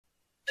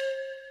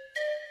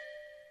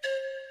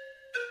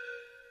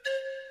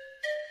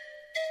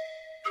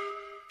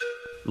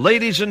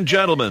Ladies and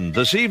gentlemen,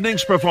 this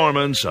evening's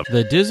performance of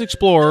The Diz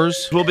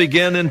Explorers will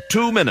begin in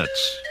 2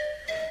 minutes.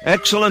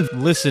 Excellent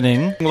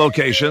listening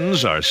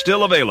locations are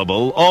still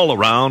available all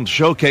around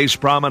Showcase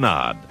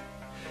Promenade.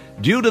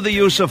 Due to the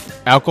use of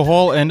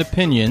alcohol and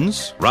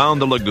opinions around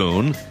the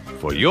lagoon,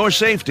 for your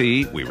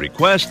safety, we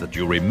request that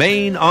you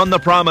remain on the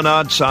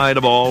promenade side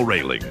of all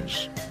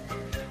railings.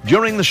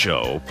 During the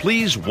show,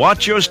 please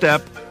watch your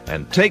step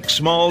and take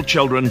small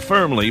children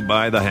firmly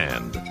by the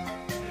hand.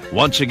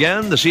 Once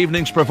again, this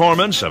evening's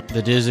performance of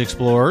The Diz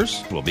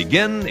Explorers will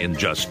begin in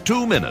just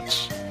 2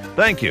 minutes.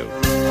 Thank you.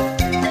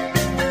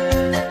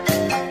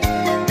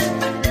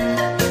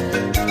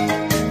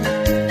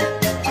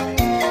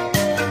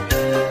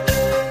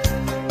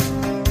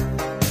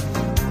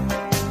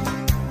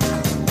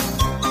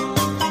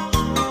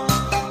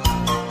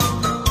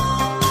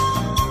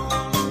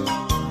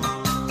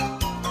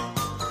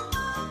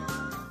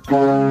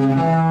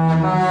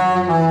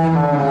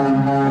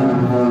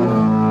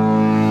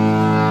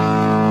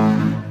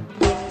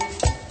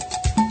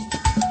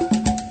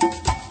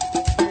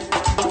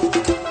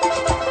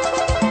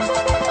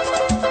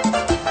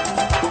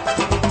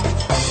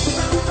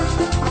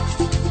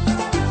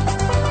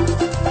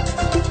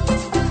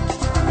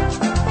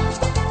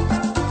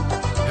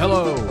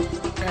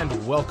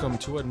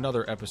 To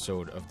another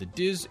episode of the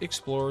Diz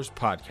Explorers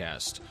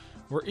podcast,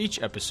 where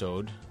each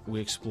episode we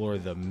explore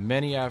the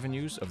many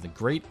avenues of the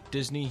great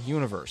Disney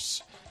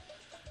universe.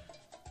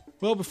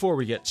 Well, before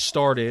we get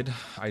started,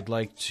 I'd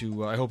like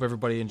to, I hope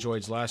everybody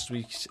enjoyed last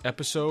week's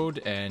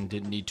episode and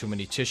didn't need too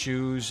many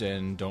tissues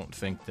and don't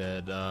think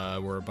that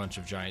we're a bunch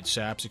of giant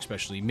saps,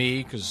 especially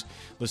me, because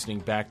listening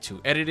back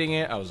to editing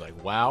it, I was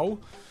like, wow.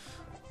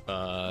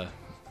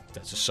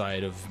 That's a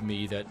side of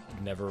me that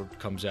never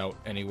comes out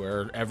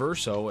anywhere ever.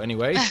 So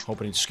anyway,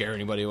 hoping to scare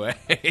anybody away.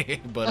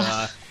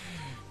 But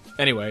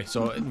anyway,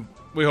 so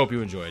we hope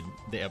you enjoyed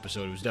the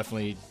episode. It was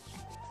definitely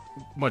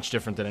much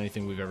different than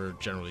anything we've ever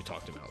generally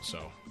talked about.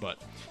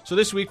 So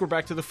this week we're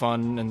back to the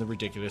fun and the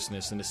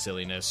ridiculousness and the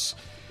silliness.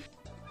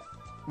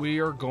 We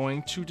are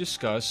going to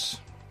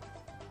discuss,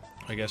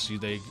 I guess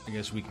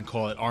we can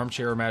call it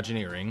armchair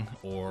Imagineering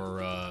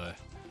or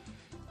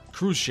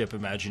cruise ship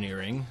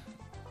Imagineering.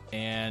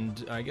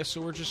 And I guess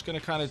so we're just going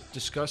to kind of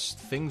discuss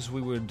things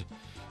we would,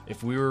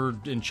 if we were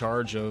in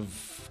charge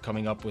of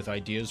coming up with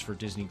ideas for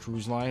Disney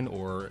Cruise Line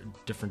or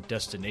different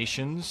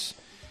destinations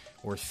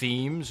or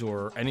themes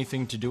or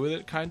anything to do with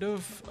it, kind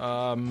of.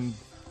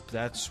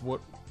 That's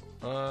what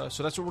we're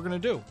going to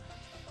do.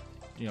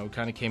 You know,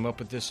 kind of came up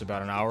with this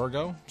about an hour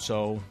ago,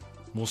 so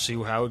we'll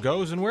see how it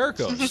goes and where it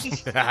goes.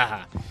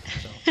 So,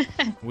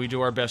 we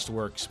do our best to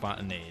work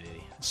spontaneously.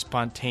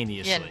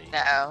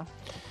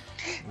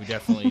 We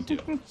definitely do.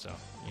 So,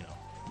 you know,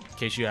 in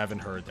case you haven't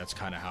heard, that's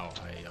kind of how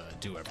I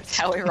do everything. That's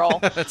how we roll.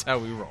 That's how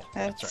we roll.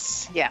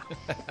 That's right. Yeah.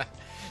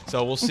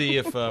 So we'll see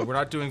if we're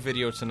not doing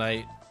video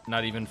tonight,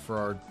 not even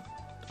for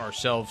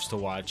ourselves to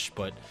watch,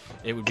 but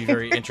it would be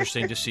very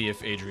interesting to see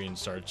if Adrienne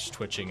starts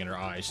twitching and her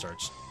eye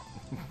starts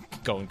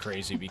going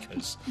crazy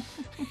because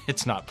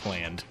it's not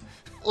planned.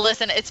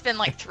 Listen, it's been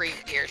like 3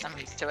 years. I'm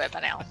used to it by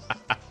now.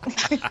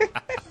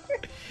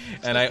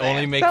 And I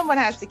only make someone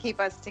has to keep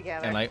us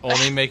together. And I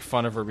only make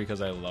fun of her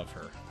because I love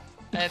her.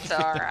 It's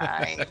all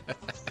right.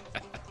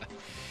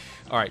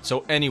 All right.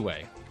 So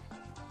anyway,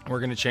 we're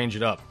going to change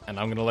it up, and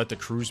I'm going to let the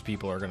cruise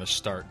people are going to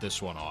start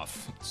this one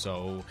off.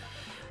 So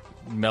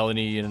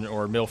Melanie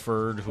or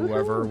Milford,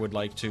 whoever would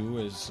like to,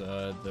 is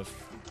the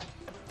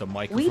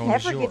microphone is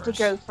yours. We never get to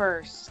go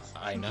first.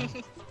 I know.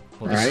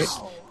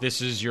 Well,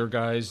 this is your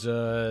guys.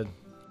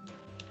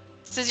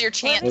 This is your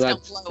chance to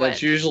blow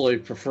that's usually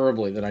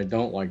preferably that I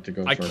don't like to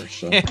go first.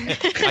 So.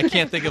 I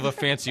can't think of a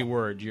fancy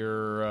word.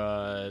 You're,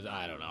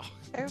 I don't know.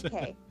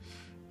 Okay.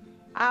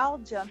 I'll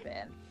jump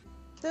in.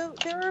 So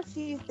there are a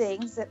few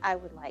things that I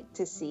would like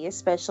to see,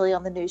 especially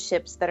on the new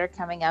ships that are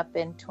coming up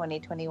in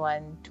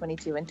 2021,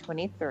 22, and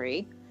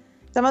 23.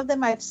 Some of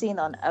them I've seen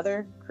on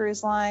other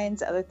cruise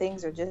lines. Other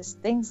things are just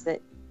things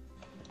that,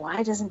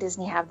 why doesn't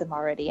Disney have them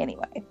already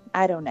anyway?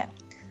 I don't know.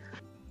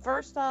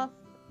 First off,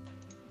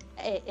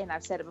 and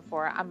I've said it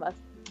before, I'm a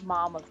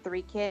mom of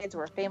 3 kids.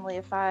 We're a family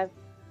of 5.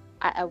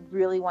 I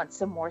really want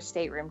some more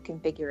stateroom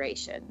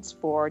configurations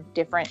for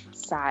different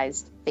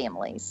sized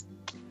families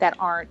that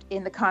aren't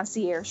in the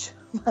concierge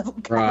level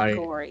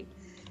category. Right.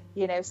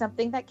 You know,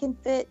 something that can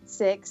fit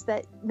 6,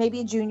 that maybe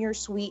a junior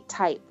suite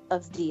type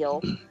of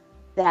deal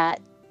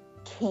that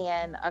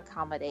can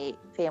accommodate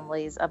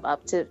families of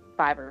up to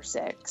 5 or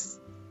 6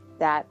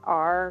 that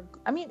are,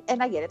 I mean,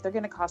 and I get it, they're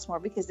going to cost more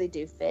because they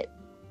do fit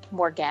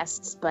more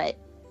guests, but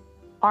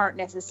aren't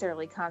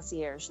necessarily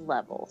concierge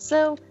level.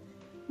 So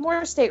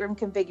more stateroom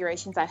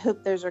configurations. I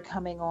hope those are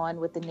coming on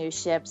with the new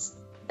ships.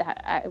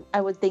 I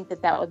would think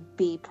that would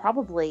be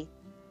probably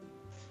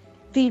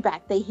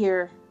feedback they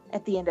hear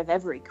at the end of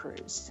every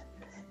cruise,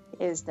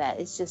 is that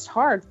it's just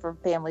hard for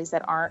families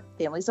that aren't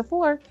families of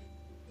 4,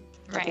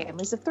 right,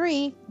 families of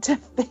 3 to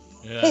fit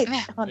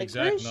on a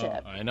cruise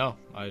ship. I know.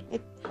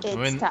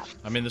 It's tough.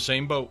 I'm in the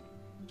same boat.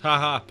 Ha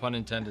ha, pun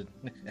intended.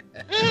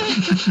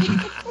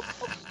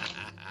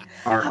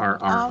 R.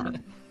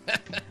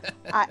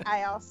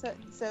 I also,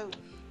 so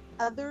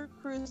other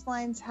cruise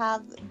lines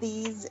have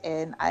these,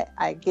 and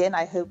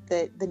I hope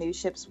that the new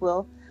ships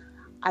will.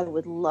 I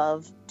would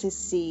love to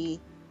see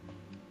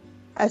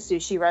a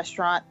sushi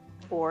restaurant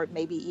or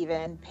maybe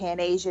even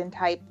Pan-Asian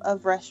type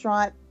of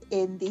restaurant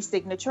in the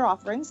signature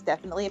offerings.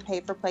 Definitely a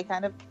pay-for-play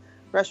kind of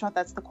restaurant.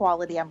 That's the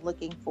quality I'm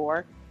looking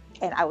for.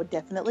 And I would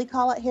definitely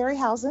call it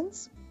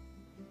Harryhausen's.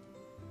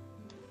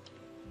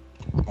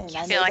 And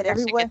I feel like I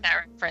should get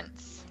that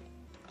reference.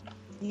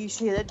 You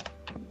should.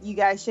 You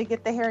guys should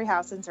get the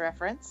Harryhausen's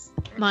reference.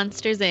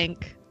 Monsters,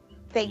 Inc.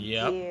 Thank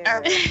you.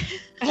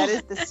 That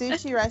is the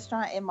sushi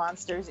restaurant in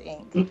Monsters,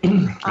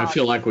 Inc. I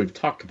feel like we've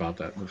talked about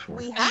that before.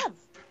 We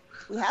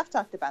have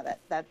talked about it.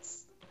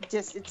 That's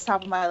just, it's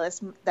top of my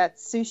list. That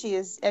sushi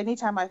is,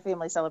 anytime my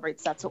family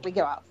celebrates, that's what we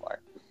go out for.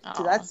 Aww.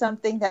 So that's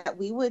something that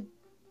we would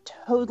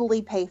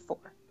totally pay for.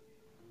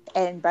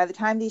 And by the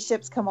time these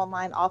ships come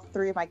online, all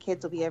 3 of my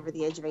kids will be over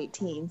the age of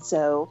 18.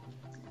 So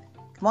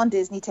come on,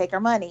 Disney, take our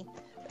money.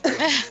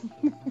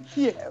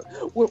 You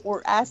know,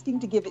 we're asking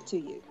to give it to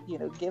you. You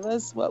know, give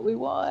us what we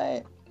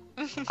want.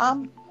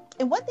 And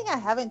one thing I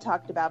haven't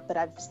talked about, but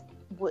I've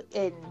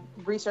in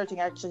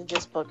researching, I actually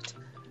just booked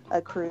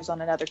a cruise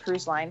on another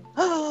cruise line.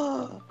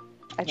 I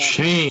know.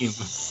 Shame.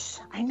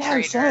 I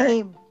know,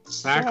 shame.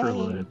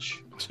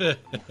 Sacrilege.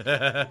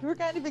 We're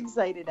kind of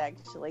excited,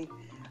 actually.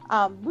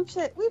 We've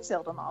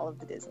sailed on all of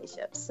the Disney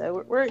ships,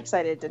 so we're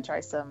excited to try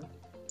some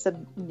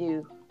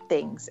new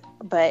things.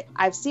 But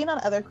I've seen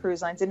on other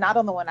cruise lines, and not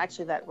on the one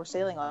actually that we're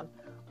sailing on,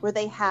 where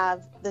they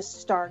have the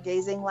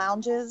stargazing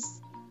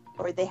lounges,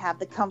 or they have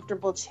the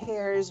comfortable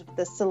chairs with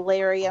the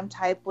solarium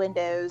type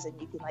windows,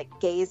 and you can like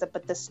gaze up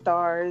at the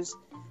stars,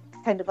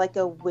 kind of like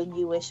a When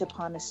You Wish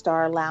Upon a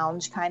Star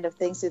lounge kind of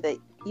thing, so that,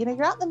 you know,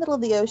 you're out in the middle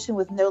of the ocean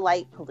with no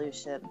light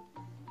pollution.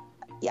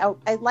 Yeah,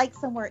 I like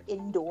somewhere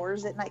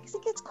indoors at night because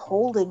it gets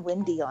cold and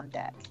windy on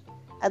deck.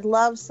 I'd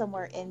love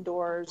somewhere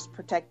indoors,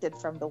 protected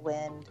from the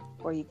wind,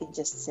 where you can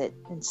just sit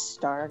and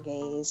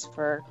stargaze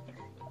for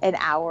an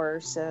hour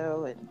or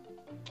so, and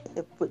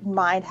I wouldn't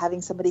mind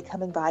having somebody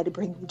coming by to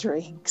bring you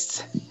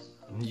drinks.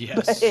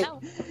 Yes. But,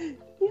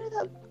 you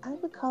know, I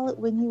would call it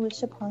When You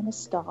Wish Upon a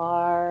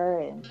Star,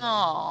 and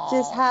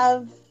just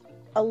have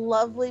a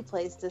lovely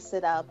place to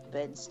sit up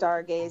and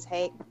stargaze.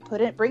 Hey,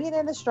 bring in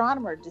an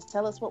astronomer. Just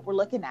tell us what we're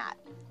looking at.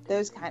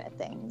 Those kind of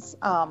things.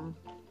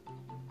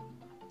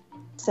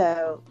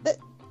 So the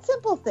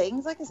simple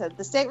things, like I said,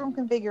 the stateroom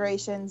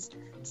configurations,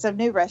 some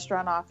new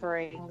restaurant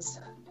offerings,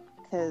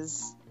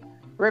 because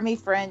Remy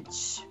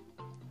French,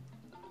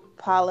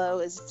 Paulo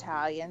is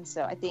Italian,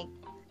 so I think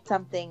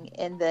something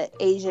in the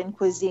Asian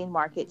cuisine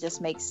market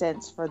just makes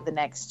sense for the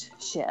next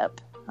ship.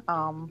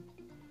 And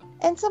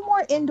some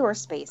more indoor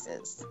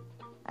spaces.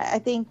 I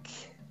think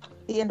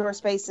the indoor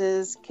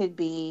spaces could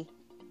be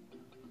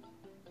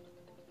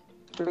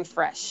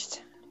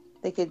refreshed.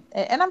 They could,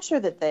 and I'm sure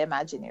that the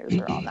Imagineers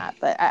are on that,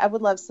 but I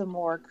would love some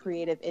more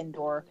creative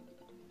indoor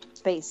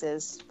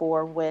spaces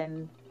for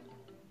when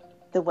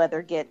the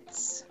weather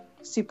gets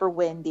super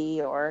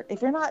windy, or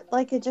if you're not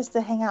like just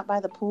a hang out by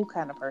the pool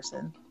kind of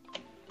person,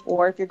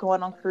 or if you're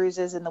going on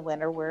cruises in the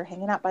winter where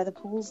hanging out by the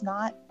pool's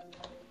not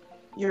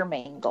your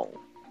main goal.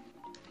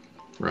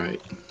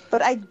 Right.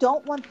 But I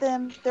don't want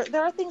them,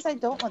 there are things I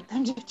don't want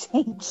them to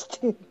change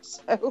too.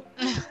 So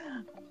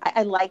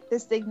I like the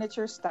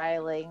signature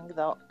styling,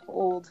 the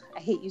old, I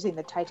hate using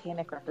the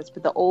Titanic reference,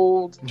 but the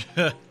old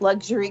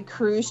luxury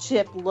cruise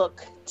ship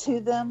look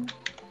to them,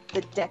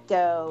 the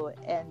deco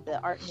and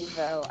the Art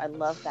Nouveau. I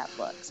love that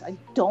look. So I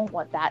don't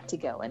want that to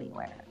go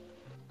anywhere.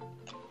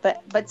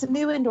 But some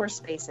new indoor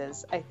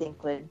spaces, I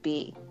think, would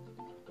be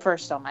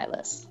first on my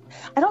list.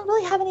 I don't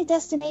really have any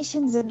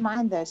destinations in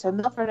mind, though. So,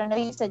 Milford, I know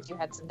you said you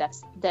had some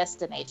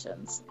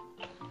destinations.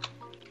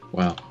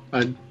 Well,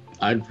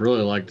 I'd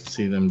really like to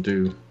see them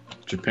do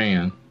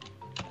Japan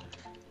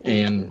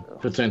and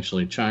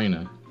potentially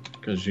China,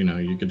 because, you know,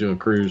 you could do a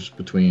cruise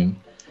between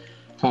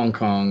Hong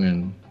Kong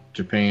and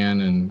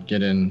Japan and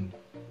get in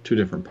 2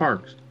 different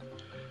parks.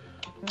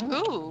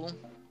 Ooh.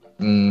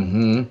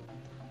 Mm-hmm.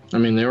 I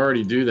mean, they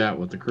already do that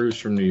with the cruise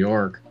from New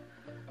York.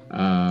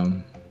 A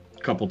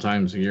couple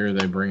times a year,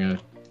 they bring a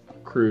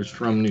cruise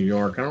from New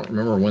York. I don't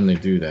remember when they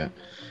do that.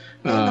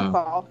 In the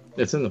fall.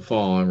 It's in the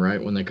fall, right?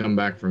 When they come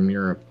back from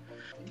Europe.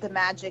 The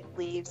Magic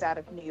leaves out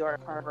of New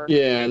York Harbor.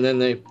 Yeah, and then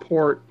they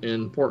port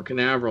in Port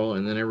Canaveral,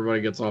 and then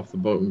everybody gets off the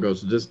boat and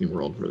goes to Disney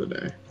World for the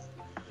day.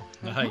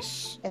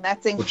 Nice. And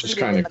that's included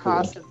in the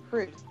cost of the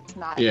cruise. It's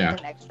not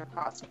an extra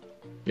cost.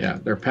 Yeah,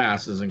 their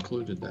pass is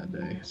included that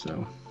day,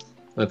 so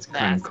that's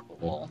kind of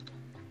cool.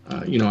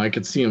 You know, I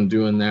could see them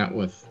doing that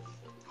with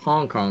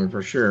Hong Kong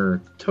for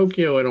sure.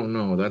 Tokyo, I don't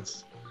know.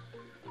 That's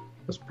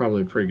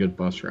probably a pretty good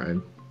bus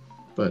ride.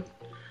 But,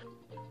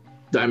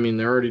 I mean,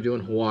 they're already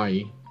doing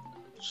Hawaii.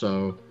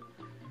 So,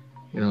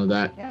 you know,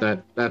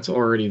 that's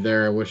already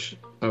there.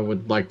 I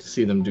would like to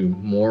see them do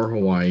more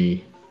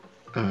Hawaii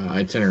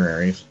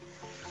itineraries.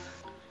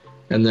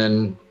 And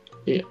then,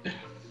 you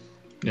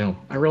know,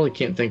 I really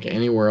can't think of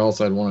anywhere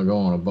else I'd want to go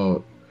on a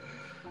boat.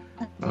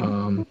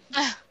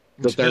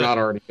 that they're not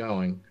already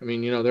going. I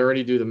mean, they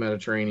already do the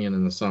Mediterranean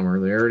in the summer.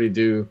 They already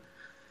do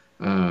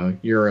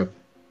Europe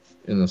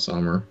in the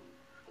summer,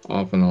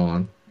 off and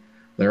on.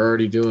 They're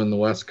already doing the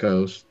West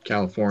Coast,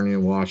 California,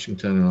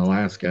 Washington, and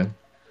Alaska.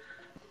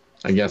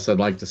 I guess I'd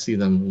like to see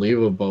them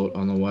leave a boat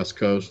on the West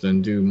Coast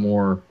and do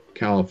more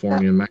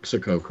California,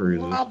 Mexico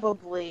cruises.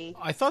 Probably.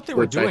 I thought they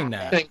were doing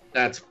that. I think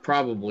that's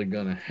probably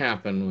going to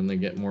happen when they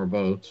get more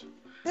boats.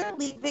 They're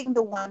leaving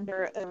the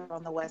Wonder over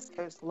on the West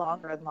Coast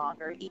longer and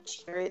longer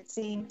each year, it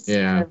seems.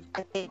 Yeah.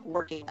 I think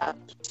working up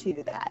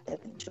to that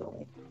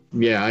eventually.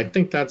 Yeah, I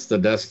think that's the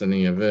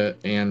destiny of it,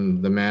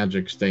 and the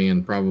Magic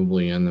staying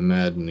probably in the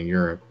Med and the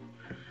Europe.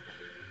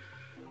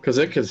 Because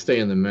it could stay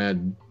in the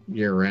Med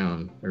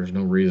year-round. There's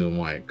no reason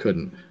why it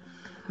couldn't.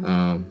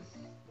 And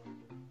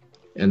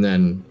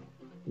then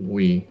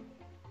we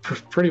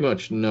pretty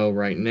much know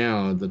right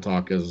now, the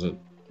talk is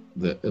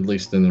that at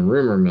least in the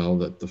rumor mill,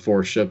 that the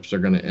 4 ships are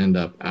going to end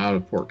up out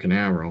of Port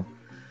Canaveral,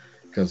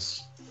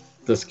 because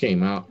this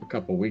came out a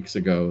couple weeks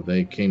ago.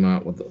 They came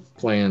out with a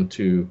plan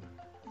to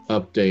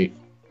update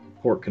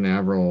Port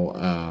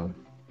Canaveral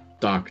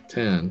Dock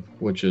 10,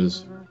 which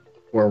is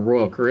where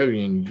Royal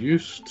Caribbean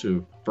used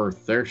to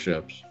berth their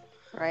ships.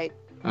 Right.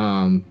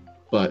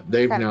 But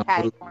they've Kind now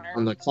of moved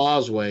on the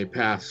causeway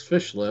past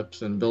Fish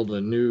Lips and built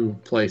a new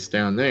place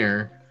down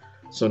there.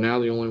 So now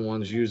the only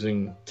ones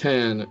using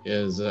 10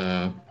 is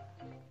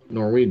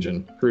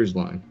Norwegian Cruise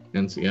Line,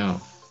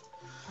 NCL.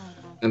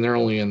 And they're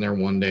only in there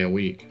 1 day a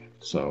week.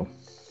 So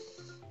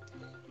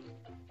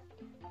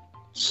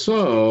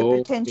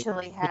Could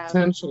potentially the have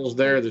potential is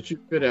there that you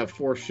could have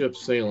 4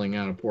 ships sailing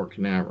out of Port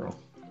Canaveral.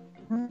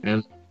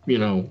 And,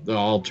 the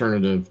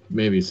alternative,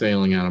 maybe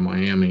sailing out of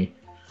Miami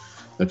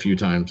a few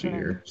times a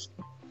year. So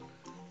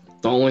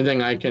the only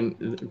thing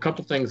a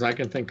couple things I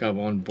can think of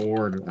on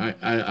board,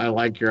 I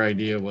like your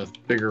idea with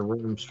bigger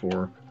rooms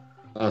for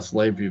us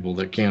lay people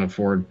that can't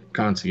afford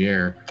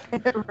concierge.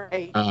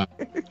 right.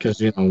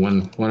 Because,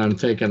 when I'm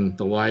taking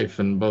the wife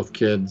and both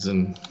kids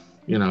and,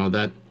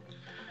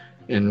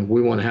 and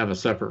we want to have a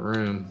separate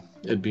room,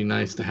 it'd be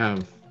nice to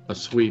have a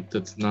suite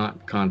that's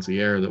not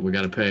concierge that we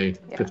got to pay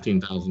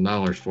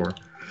 $15,000 for.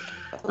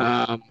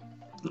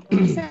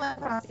 Similar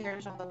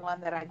concierge on the one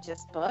that I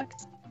just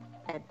booked,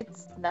 and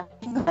it's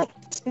nothing like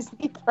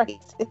Disney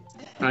prices.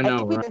 I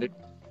know, right?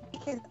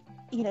 Because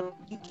you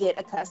get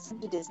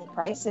accustomed to Disney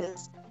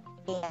prices,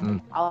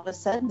 and all of a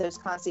sudden those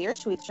concierge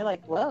suites, you're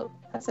like, whoa,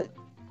 that's a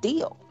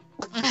deal.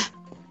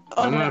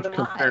 I'm gonna have to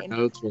compare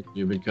notes with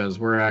you, because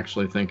we're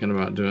actually thinking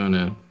about doing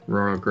a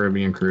Royal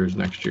Caribbean cruise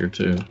next year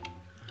too.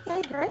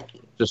 Okay, great.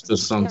 Just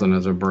as something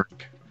as a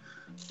break.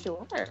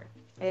 Sure.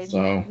 And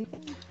So we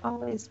can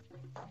always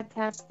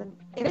podcast them.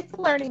 And it's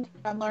learning.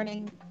 I'm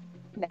learning.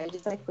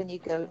 Just like when you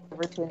go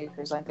over to a new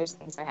cruise line, there's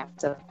things I have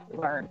to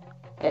learn.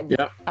 And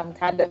I'm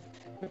kind of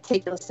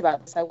meticulous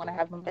about this. I want to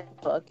have my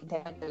book and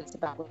take notes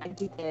about when I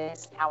do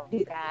this, how I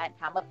do that,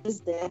 how much is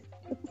this.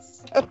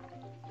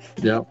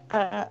 So,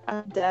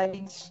 I'm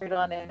diving straight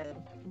on in and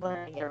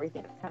learning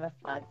everything. It's kind of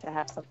fun to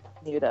have something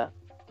new to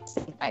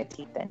sink my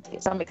teeth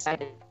into. So I'm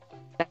excited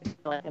to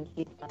let him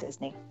keep on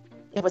Disney.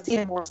 And what's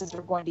even worse is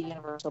we're going to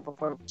Universal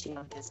before we cheat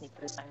on Disney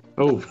cruise line.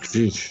 Oh,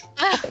 jeez.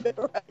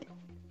 Right.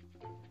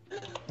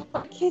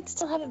 Our kids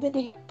still haven't been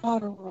to Harry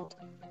Potter World.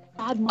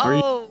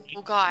 Oh,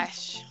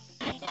 gosh.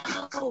 I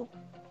know.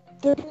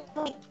 They're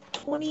like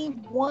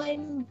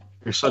 21.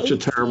 You're such a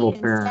terrible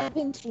parent.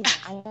 17.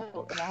 I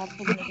know. And I have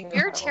to be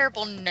You're a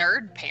terrible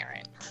nerd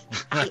parent.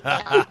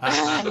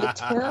 I'm a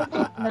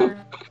terrible nerd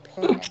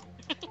parent.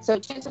 So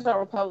chances are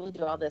we'll probably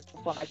do all this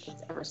before my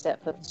kids ever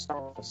step foot in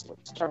Star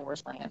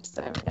Wars land.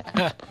 So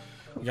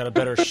you got a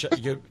better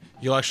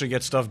you'll actually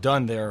get stuff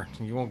done there.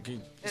 You won't get.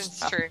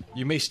 It's true.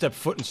 You may step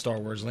foot in Star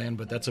Wars land,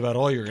 but that's about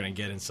all you're going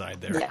to get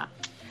inside there. Yeah.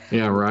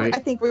 Yeah, right. I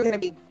think we're going to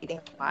be waiting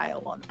a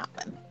while on that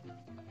one.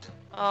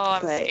 Oh,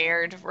 I'm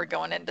scared. We're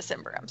going in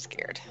December. I'm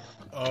scared.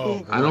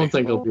 Oh, I don't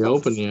think it'll be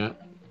open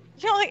yet.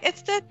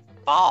 It's the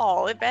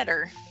fall. It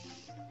better.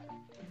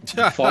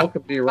 Fall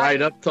could be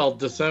right up till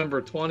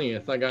December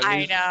 20th. I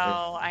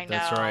know.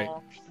 That's right.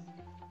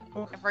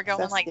 If we're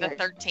going like the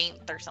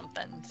 13th or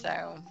something,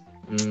 so.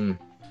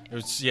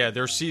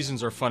 Their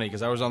seasons are funny,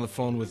 because I was on the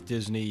phone with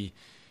Disney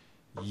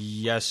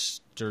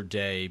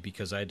yesterday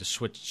because I had to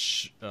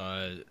switch.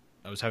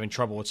 I was having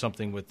trouble with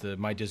something with the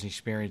My Disney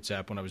Experience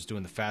app when I was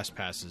doing the Fast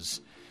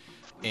Passes,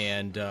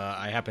 and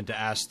I happened to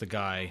ask the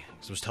guy,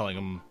 because I was telling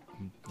him,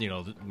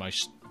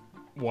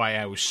 why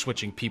I was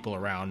switching people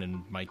around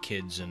and my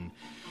kids, and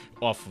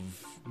off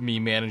of me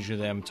managing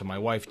them to my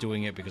wife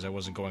doing it because I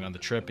wasn't going on the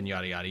trip, and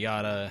yada yada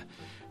yada.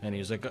 And he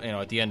was like,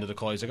 at the end of the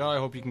call, he's like, "Oh, I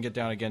hope you can get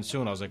down again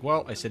soon." I was like,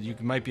 "Well," I said, "you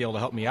might be able to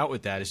help me out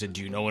with that." I said,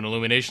 "Do you know when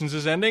Illuminations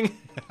is ending?"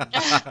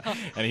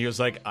 And he was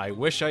like, "I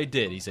wish I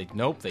did." He's like,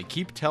 "Nope, they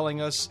keep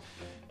telling us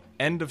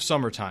end of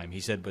summertime." He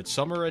said, "But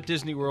summer at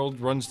Disney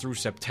World runs through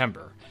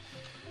September."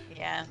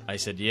 Yeah. I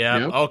said,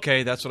 "Yeah,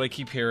 okay, that's what I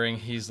keep hearing."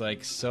 He's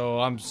like, "So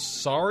I'm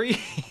sorry."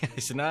 I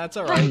said, "Nah, it's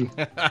all right."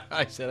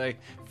 I said, "I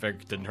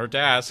figured it didn't hurt to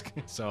ask."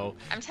 So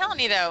I'm telling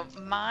you though,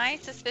 my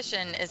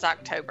suspicion is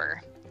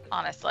October.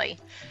 Honestly,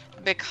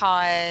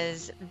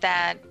 because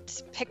that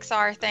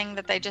Pixar thing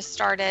that they just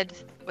started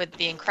with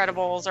the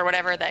Incredibles or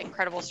whatever, that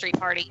Incredible Street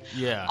Party,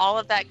 Yeah. all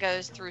of that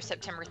goes through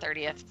September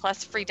 30th,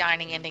 plus free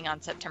dining ending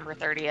on September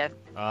 30th.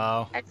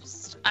 Oh.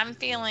 I'm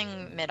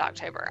feeling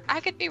mid-October.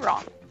 I could be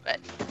wrong, but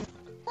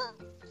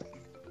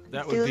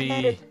That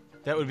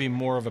would be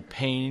more of a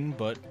pain,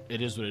 but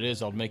it is what it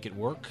is. I'll make it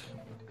work.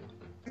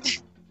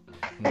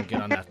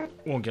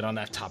 Won't get on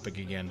that topic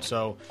again.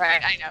 So.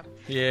 right, I know.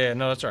 Yeah,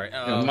 no, that's all right.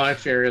 My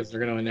fear is they're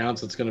going to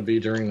announce it's going to be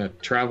during the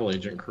travel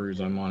agent cruise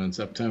I'm on in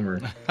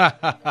September.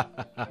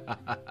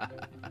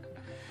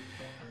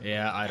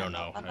 Yeah, I don't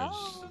know.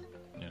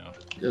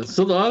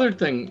 So the other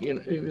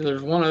thing,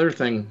 there's one other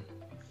thing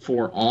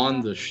for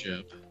on the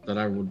ship that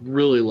I would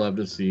really love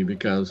to see,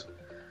 because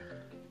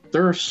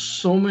there are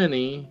so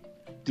many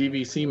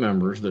DVC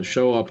members that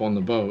show up on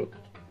the boat.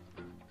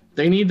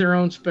 They need their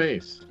own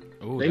space.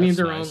 Ooh, they need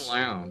their nice. own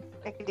lounge.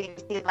 Like a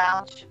DVC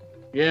lounge.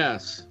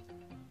 Yes.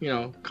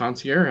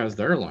 Concierge has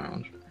their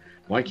lounge.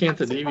 Why can't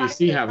the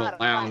DVC have a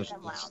lounge?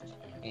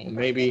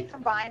 Maybe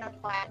combine a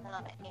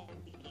platinum and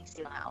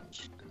DVC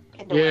lounge.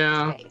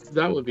 Yeah,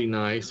 that would be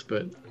nice,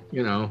 but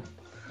and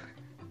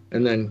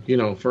then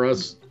for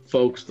us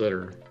folks that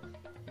are,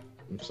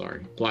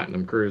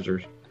 platinum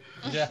cruisers,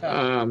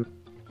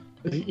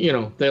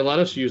 they let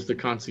us use the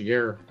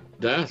concierge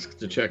desk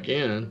to check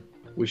in.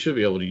 We should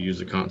be able to use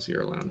the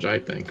concierge lounge, I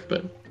think,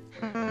 but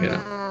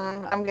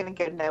I'm gonna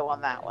go no on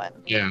that one.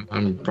 Yeah,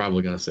 I'm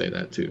probably gonna say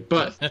that too.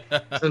 But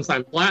since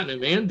I'm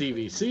platinum and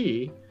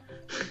DVC,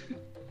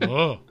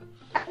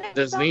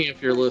 Disney,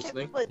 if you're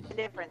listening, split the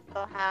difference.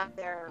 They'll have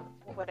their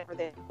whatever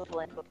the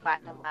equivalent of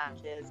platinum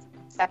lounge is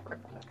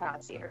separate from the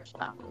concierge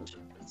lounge,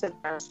 so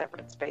there are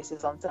separate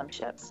spaces on some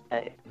ships.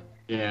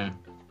 Yeah,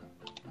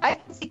 I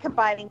can see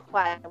combining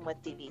platinum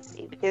with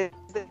DVC because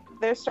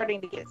they're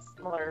starting to get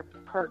similar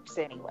perks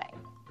anyway.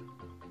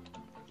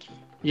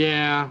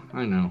 Yeah,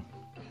 I know,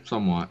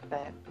 somewhat.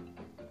 But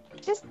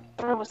just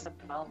throw us a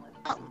bone with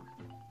something.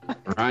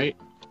 Right?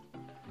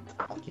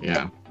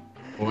 Yeah.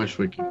 I wish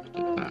we could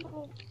get that.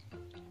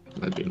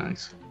 That'd be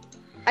nice.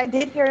 I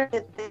did hear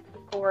that the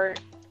port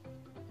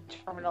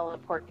terminal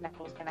at Port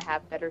Canaveral is going to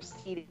have better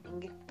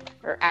seating,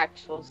 or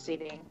actual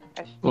seating.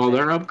 Well,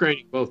 they're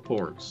upgrading both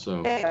ports,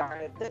 so. They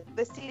are.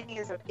 The seating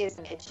is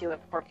an issue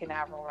at Port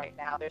Canaveral right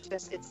now.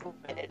 It's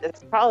limited.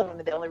 That's probably one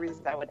of the only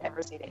reasons I would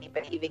ever see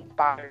anybody even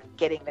bother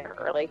getting there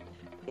early,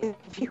 is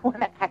if you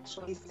want to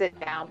actually sit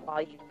down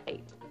while you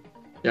wait.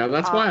 Yeah,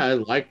 that's why I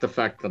like the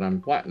fact that I'm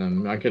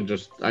platinum. I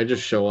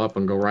just show up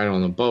and go right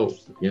on the boat.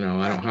 I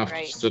don't have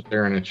to sit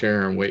there in a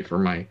chair and wait for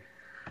my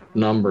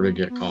number to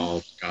get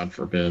called. God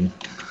forbid.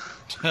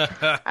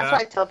 That's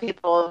why I tell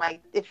people,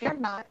 like, if you're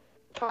not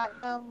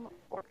platinum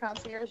or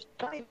concierge,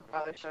 don't even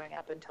bother showing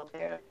up until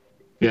there.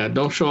 Yeah,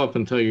 don't show up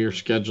until you're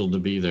scheduled to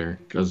be there,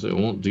 because it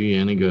won't do you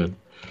any good.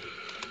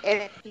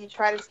 And if you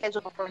try to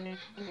schedule before noon,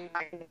 you're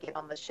not going to get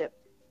on the ship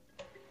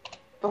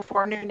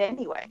before noon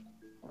anyway.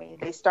 I mean,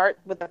 they start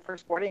with the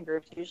first boarding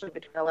groups usually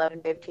between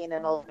 11:15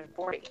 and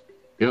 11:40.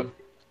 Yep.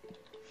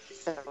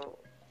 So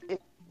if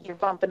you're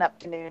bumping up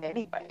to noon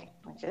anyway,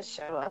 just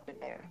show up at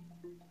noon.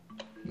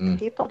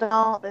 People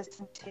don't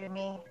listen to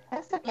me.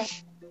 That's okay.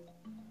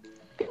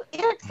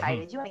 You're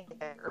excited. You want to get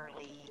there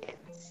early and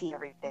see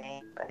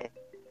everything, but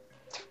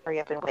hurry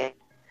up and wait.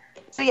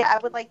 So yeah, I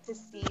would like to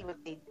see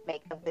what they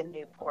make of the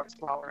new ports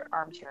while we're at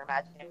Armchair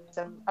Imagineering.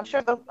 So I'm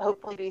sure there'll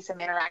hopefully be some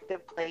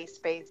interactive play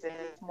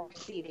spaces, more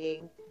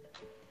seating.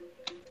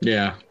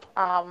 Yeah.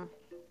 I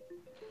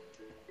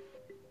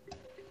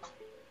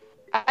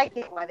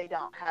get why they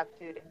don't have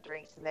food and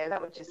drinks in there.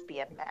 That would just be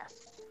a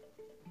mess.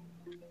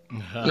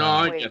 No,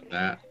 I get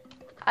that.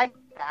 I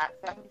get that.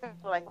 Some people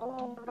are like,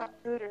 oh, what about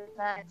food or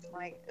snacks? I'm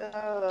like,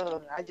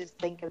 oh, I just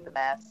think of the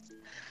mess.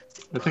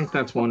 I think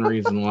that's one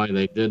reason why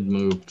they did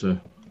move to,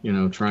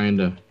 trying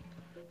to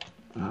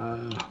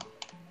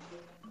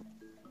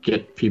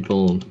get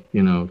people,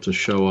 to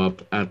show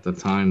up at the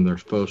time they're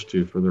supposed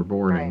to for their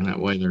boarding. Right. That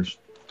way there's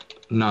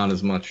not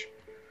as much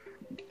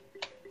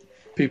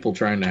people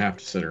trying to have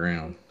to sit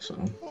around. So.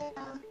 Yeah.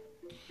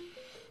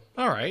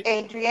 All right.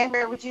 Adrienne,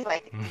 where would you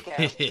like to go?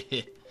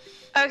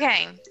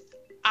 Okay.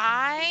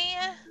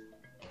 I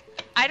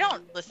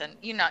don't listen.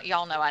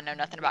 Y'all know I know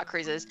nothing about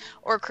cruises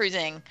or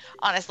cruising,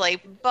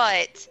 honestly.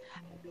 But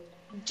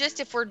just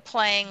if we're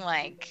playing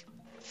like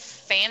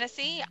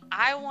fantasy,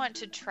 I want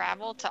to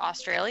travel to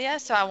Australia,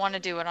 so I want to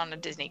do it on a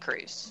Disney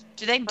cruise.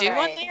 Do they do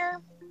one there?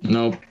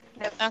 Nope.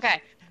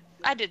 Okay.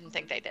 I didn't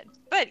think they did,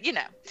 but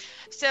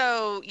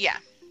So yeah,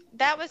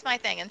 that was my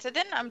thing. And so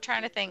then I'm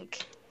trying to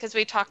think, because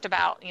we talked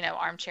about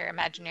Armchair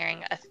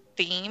Imagineering, a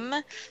theme.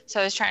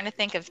 So I was trying to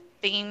think of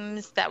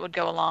themes that would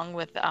go along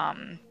with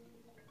an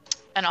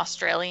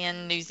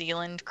Australian New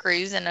Zealand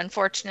cruise, and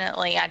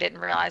unfortunately I didn't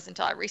realize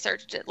until I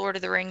researched it, Lord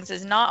of the Rings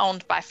is not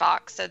owned by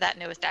Fox, so that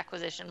newest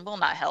acquisition will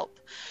not help,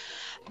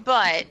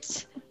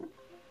 but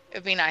it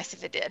would be nice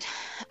if it did.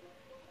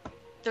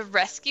 The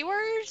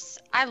Rescuers,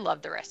 I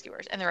love the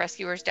Rescuers and the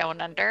Rescuers Down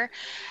Under,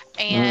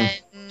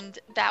 and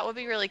that would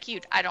be really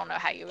cute. I don't know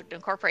how you would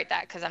incorporate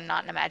that because I'm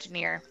not an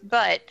Imagineer,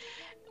 but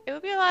it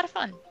would be a lot of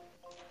fun.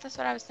 That's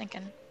what I was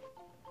thinking.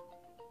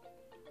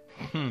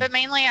 But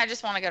mainly, I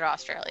just want to go to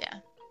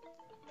Australia.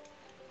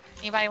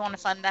 Anybody want to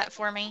fund that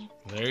for me?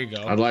 There you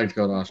go. I'd like to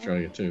go to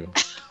Australia too,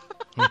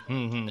 but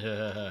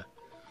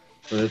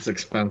it's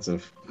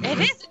expensive. It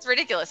is. It's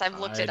ridiculous. I've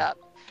looked it up.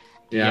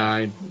 Yeah,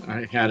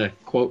 I had a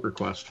quote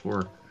request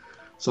for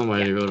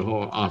somebody to go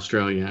to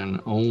Australia, and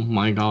oh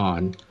my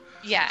god.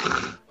 Yeah.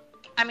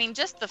 I mean,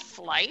 just the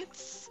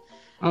flights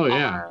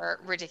are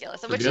ridiculous.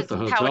 To Which get is the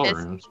how hotel it is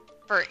rooms.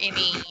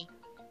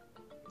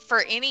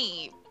 for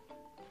any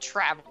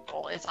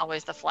travel. It's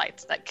always the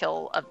flights that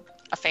kill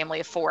a family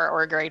of 4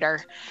 or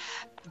greater.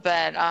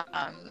 But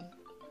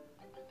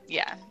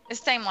yeah, it's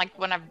the same like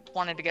when I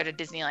wanted to go to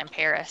Disneyland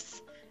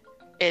Paris.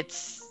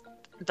 It's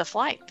the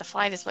flight. The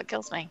flight is what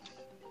kills me.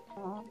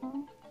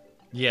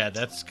 Yeah,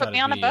 that's put me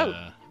on a boat.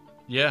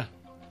 Yeah.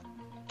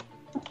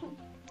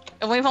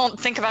 And we won't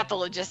think about the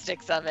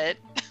logistics of it.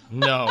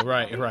 No,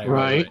 right. You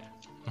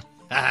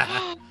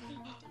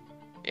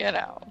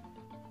know.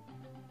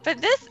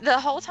 But the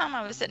whole time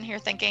I was sitting here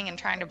thinking and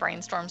trying to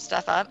brainstorm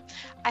stuff up,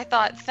 I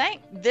thought,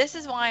 this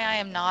is why I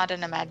am not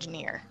an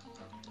Imagineer.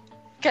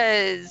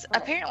 Because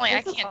apparently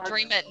I can't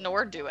dream it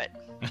nor do it.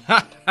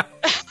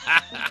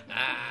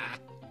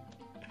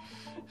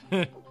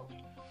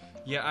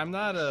 Yeah, I'm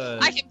not a...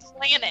 I can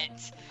plan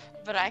it,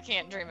 but I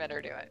can't dream it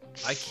or do it.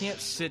 I can't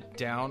sit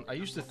down. I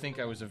used to think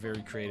I was a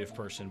very creative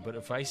person, but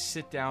if I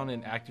sit down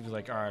and actively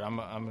like, all right, I'm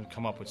going to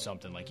come up with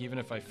something. Like, even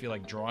if I feel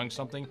like drawing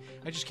something,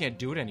 I just can't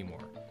do it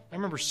anymore. I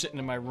remember sitting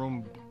in my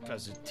room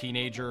as a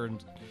teenager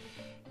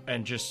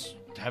and just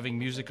having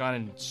music on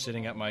and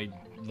sitting at my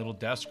little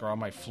desk or on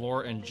my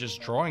floor and just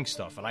drawing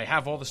stuff. And I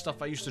have all the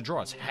stuff I used to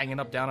draw. It's hanging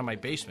up down in my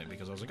basement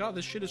because I was like, oh,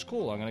 this shit is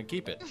cool. I'm going to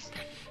keep it.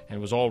 And it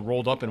was all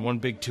rolled up in one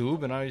big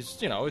tube. And I was,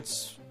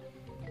 it's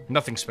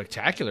nothing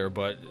spectacular,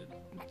 but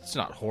it's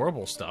not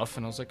horrible stuff.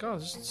 And I was like, oh,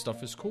 this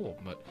stuff is cool.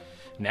 But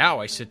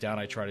now I sit down,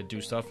 I try to do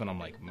stuff, and I'm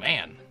like,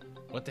 man,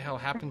 what the hell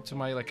happened to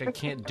my, I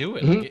can't do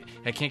it.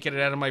 I can't get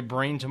it out of my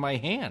brain to my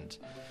hand.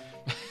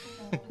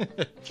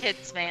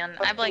 Kids, man.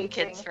 I blame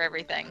kids for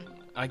everything.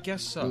 I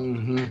guess so.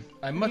 Mm-hmm.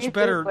 I'm much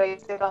better.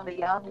 Wasted on the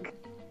young.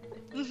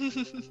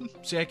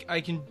 See,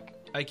 I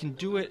can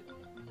do it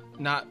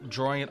not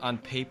drawing it on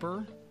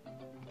paper.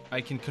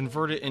 I can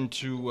convert it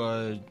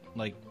into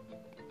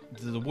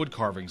the wood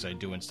carvings I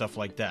do and stuff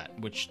like that,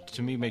 which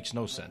to me makes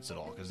no sense at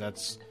all because that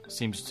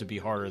seems to be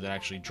harder than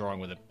actually drawing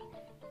with a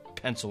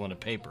pencil and a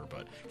paper.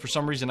 But for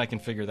some reason, I can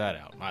figure that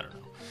out. I don't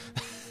know.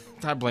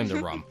 I blame the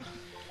rum.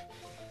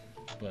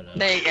 But,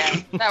 there you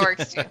go. That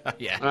works too.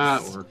 Yeah,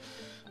 that works.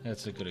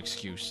 That's a good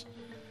excuse.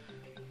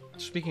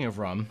 Speaking of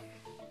rum,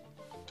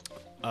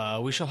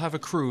 we shall have a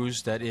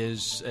cruise that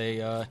is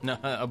a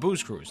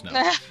booze cruise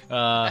now.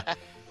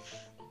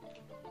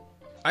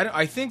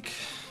 I think,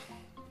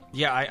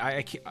 yeah,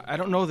 I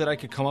don't know that I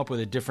could come up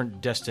with a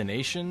different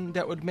destination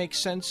that would make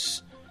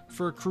sense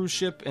for a cruise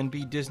ship and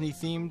be Disney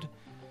themed.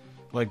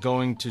 Like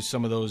going to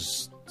some of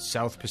those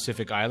South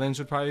Pacific islands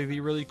would probably be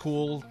really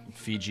cool.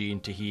 Fiji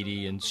and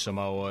Tahiti and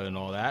Samoa and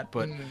all that.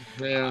 But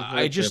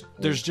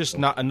there's just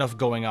not enough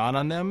going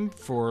on them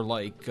for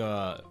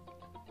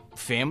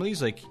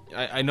families. Like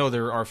I know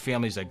there are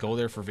families that go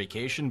there for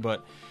vacation,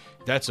 but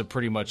that's a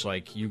pretty much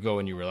like you go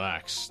and you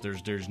relax.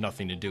 There's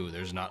nothing to do.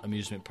 There's not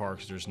amusement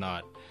parks. There's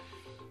not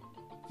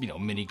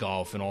mini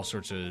golf and all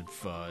sorts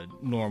of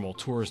normal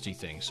touristy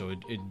things. So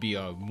it'd be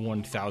a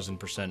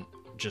 1,000%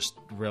 just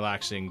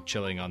relaxing,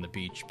 chilling on the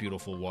beach,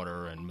 beautiful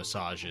water and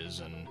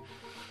massages, and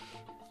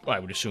I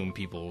would assume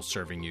people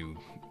serving you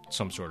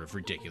some sort of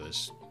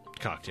ridiculous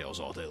cocktails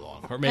all day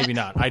long, or maybe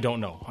not. I don't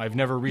know. I've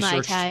never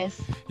researched. Mai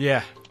Tais.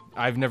 Yeah,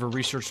 I've never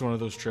researched one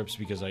of those trips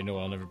because I know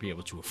I'll never be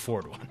able to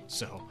afford one.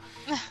 So,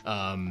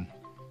 but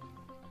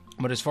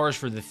as far as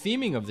for the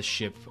theming of the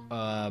ship,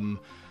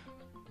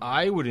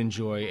 I would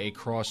enjoy a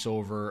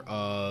crossover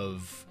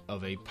of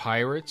a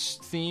Pirates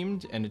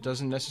themed, and it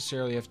doesn't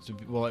necessarily have to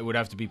be, well, it would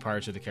have to be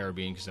Pirates of the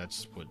Caribbean because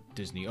that's what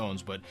Disney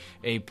owns, but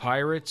a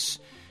Pirates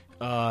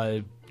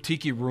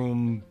tiki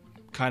room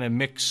kind of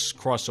mix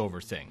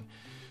crossover thing.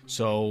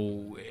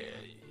 So,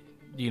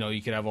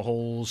 you could have a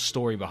whole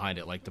story behind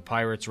it, like the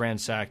pirates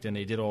ransacked and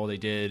they did all they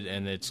did,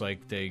 and it's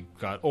like they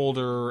got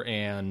older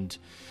and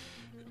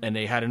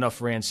they had enough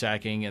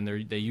ransacking, and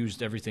they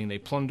used everything they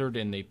plundered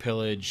and they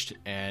pillaged,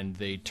 and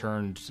they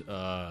turned,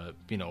 all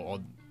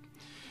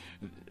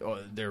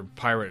their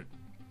pirate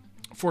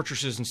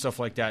fortresses and stuff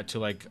like that to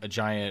like a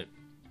giant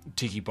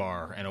tiki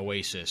bar, an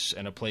oasis,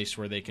 and a place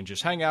where they can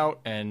just hang out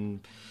and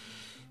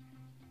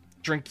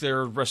drink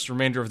their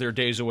remainder of their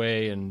days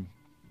away and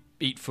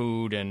eat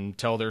food and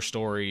tell their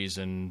stories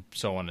and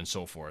so on and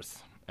so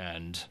forth.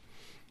 And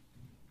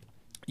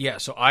yeah,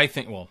 so I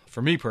think, well,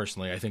 for me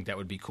personally, I think that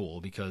would be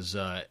cool because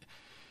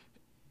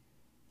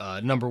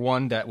number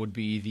one, that would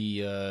be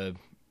the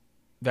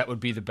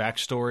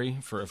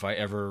backstory for if I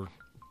ever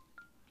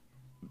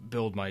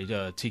build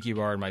my tiki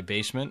bar in my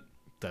basement.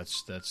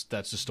 That's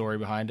the story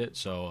behind it.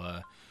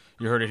 So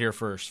you heard it here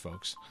first,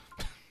 folks.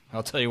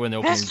 I'll tell you when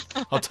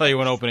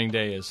opening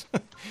day is.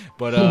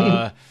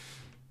 But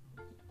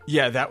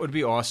yeah, that would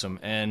be awesome.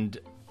 And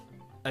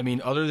I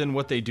mean, other than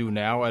what they do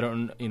now,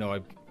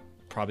 I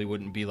probably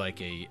wouldn't be like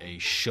a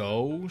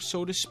show,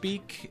 so to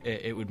speak.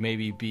 It would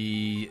maybe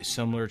be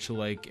similar to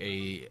like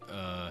a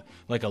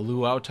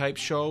luau type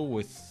show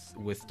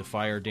with the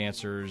fire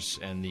dancers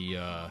and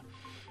the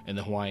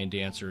Hawaiian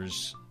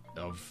dancers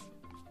of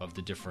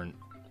the different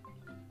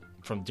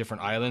from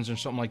different islands or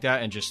something like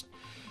that, and just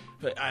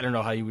I don't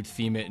know how you would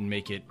theme it and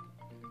make it,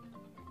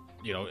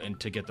 and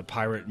to get the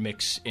pirate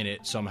mix in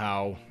it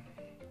somehow.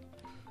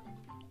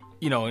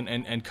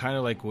 And kind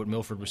of like what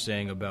Milford was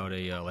saying about a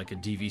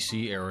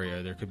DVC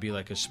area, there could be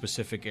like a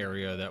specific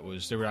area there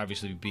would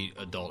obviously be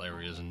adult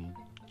areas and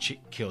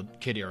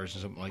kid areas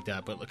and something like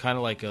that, but kind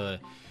of like there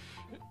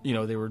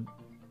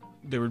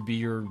would be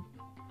your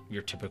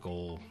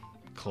typical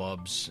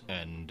clubs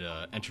and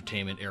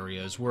entertainment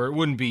areas where it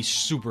wouldn't be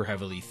super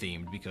heavily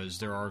themed, because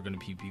there are going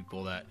to be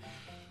people that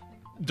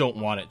don't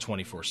want it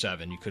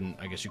 24/7.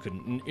 I guess you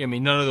couldn't. I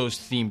mean, none of those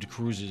themed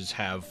cruises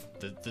have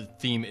the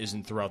theme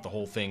isn't throughout the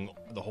whole thing,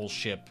 the whole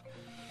ship,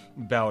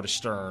 bow to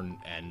stern,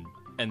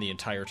 and the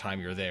entire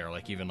time you're there.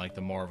 Like even like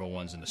the Marvel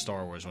ones and the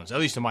Star Wars ones. At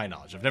least to my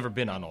knowledge, I've never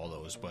been on all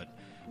those. But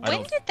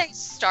when did they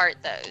start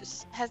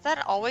those? Has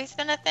that always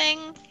been a thing?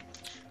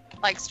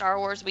 Like Star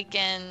Wars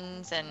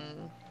weekends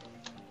and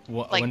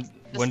like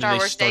when did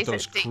they start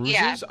those cruises?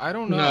 Yeah. I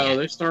don't know. No,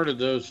 they started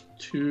those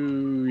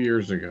 2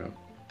 years ago.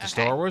 The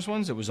Star Wars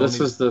ones? It was this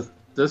is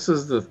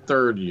the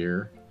third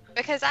year.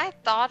 Because I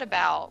thought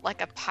about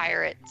like a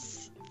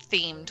pirates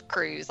themed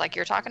cruise, like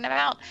you're talking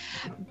about,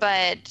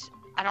 but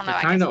I don't know.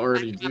 I kind of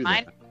already do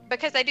that.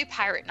 Because they do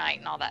pirate night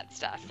and all that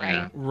stuff, right?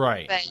 Yeah.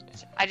 Right.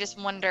 But I just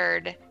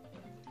wondered,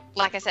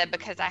 like I said,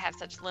 because I have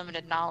such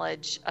limited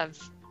knowledge of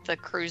the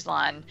cruise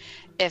line,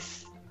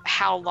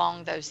 how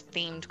long those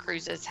themed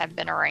cruises have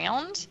been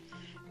around.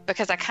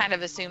 Because I kind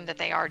of assumed that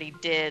they already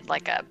did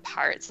like a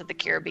Pirates of the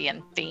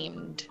Caribbean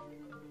themed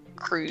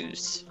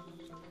cruise.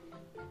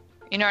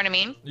 You know what I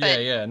mean?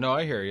 Yeah. No,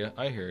 I hear you.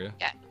 Yeah.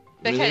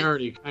 I mean, they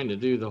already kind of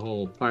do the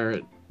whole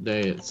pirate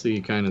day at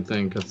sea kind of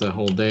thing, because the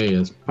whole day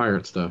is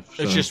pirate stuff.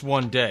 So. It's just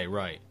one day,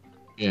 right?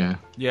 Yeah.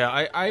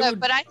 Yeah,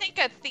 but I think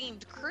a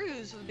themed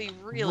cruise would be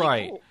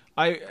really cool.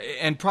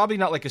 And probably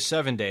not like a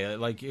 7-day.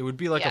 Like it would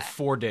be like a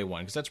 4-day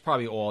one, because that's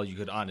probably all you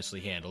could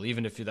honestly handle,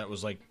 even if that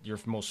was like your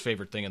most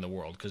favorite thing in the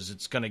world, because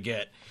it's gonna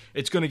get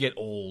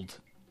old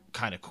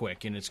kind of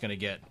quick, and it's gonna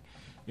get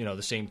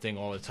the same thing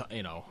all the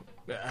time.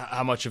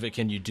 How much of it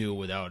can you do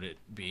without it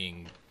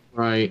being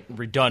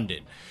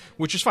redundant,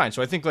 which is fine.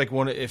 So I think like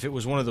if it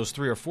was one of those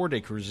 3 or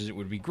 4-day cruises, it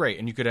would be great,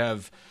 and you could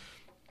have.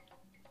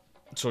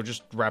 So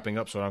just wrapping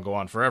up, so I don't go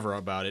on forever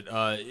about it.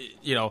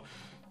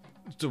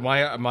 So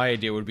my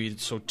idea would be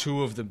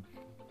 2 of the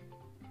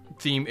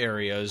theme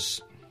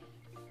areas,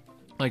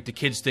 like the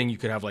kids thing, you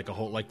could have like a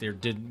whole, like they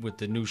did with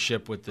the new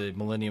ship with the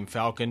Millennium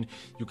Falcon.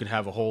 You could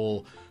have a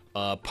whole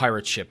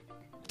pirate ship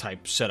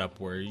type setup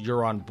where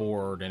you're on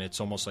board, and it's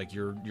almost like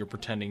you're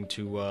pretending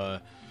to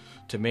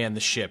man the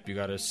ship. You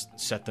got to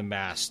set the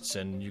masts,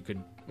 and you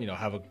could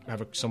have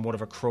a somewhat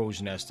of a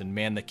crow's nest and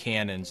man the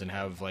cannons and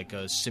have like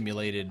a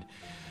simulated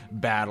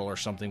battle or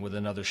something with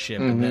another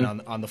ship. Mm-hmm. And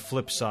then on the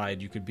flip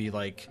side, you could be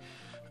like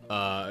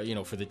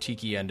for the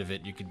tiki end of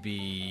it, you could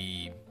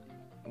be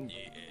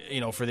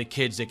for the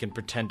kids, they can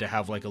pretend to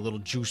have like a little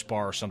juice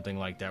bar or something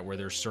like that, where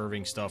they're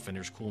serving stuff and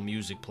there's cool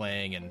music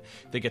playing, and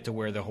they get to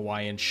wear the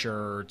Hawaiian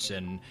shirts,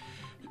 and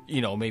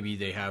maybe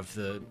they have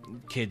the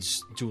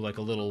kids do like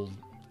a little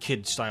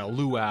kid style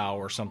luau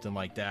or something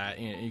like that.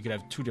 You could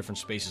have 2 different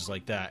spaces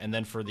like that. And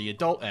then for the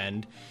adult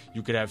end,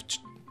 you could have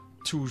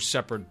 2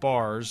 separate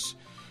bars,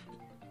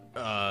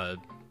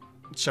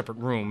 separate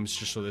rooms,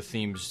 just so the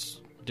themes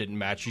didn't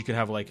match. You could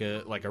have like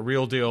a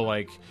real deal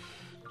like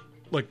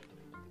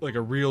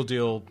a real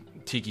deal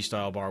tiki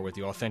style bar with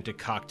the authentic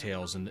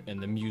cocktails and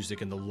the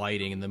music and the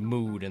lighting and the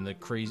mood and the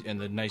crazy and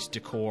the nice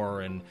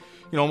decor, and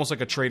almost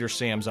like a Trader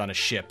Sam's on a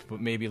ship, but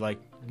maybe like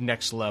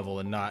next level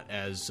and not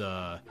as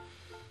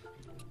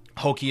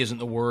hokey isn't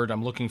the word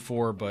I'm looking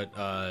for,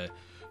 but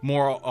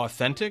more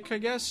authentic, I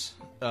guess.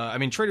 I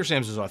mean, Trader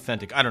Sam's is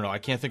authentic. I don't know. I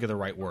can't think of the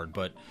right word,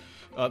 but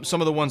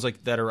some of the ones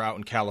like that are out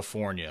in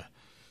California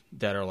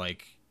that are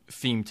like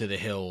themed to the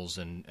hills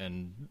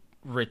and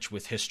rich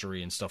with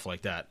history and stuff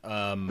like that.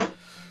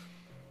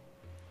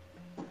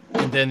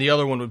 And then the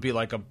other one would be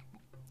like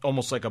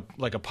almost like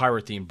a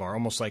pirate themed bar,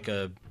 almost like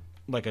a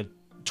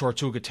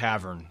Tortuga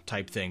Tavern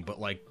type thing, but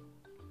like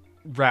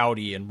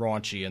rowdy and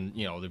raunchy, and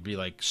there'd be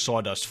like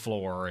sawdust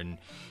floor, and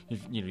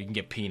you can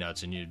get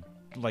peanuts, and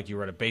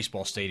you're at a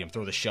baseball stadium,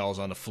 throw the shells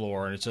on the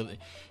floor, and it's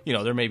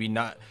there may be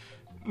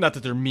not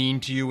that they're mean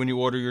to you when you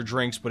order your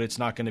drinks, but it's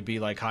not going to be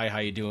like, hi, how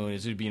you doing?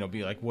 It'd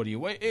be like, what do you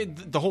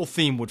wait? The whole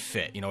theme would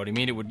fit, you know what I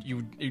mean?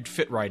 You'd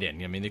fit right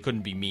in. I mean, they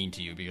couldn't be mean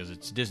to you because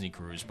it's a Disney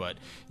cruise, but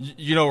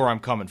you know where I'm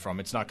coming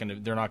from.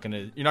 You're not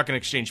going to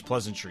exchange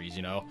pleasantries,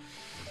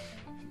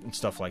 and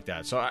stuff like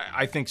that. So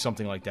I think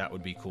something like that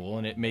would be cool,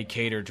 and it may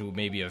cater to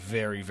maybe a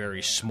very,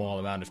 very small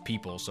amount of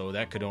people. So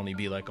that could only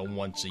be like a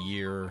once a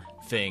year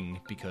thing,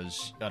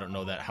 because I don't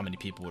know that how many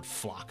people would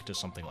flock to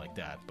something like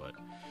that. But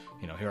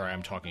here I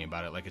am talking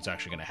about it like it's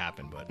actually going to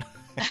happen. But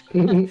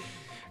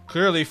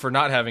clearly, for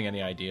not having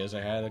any ideas,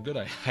 I had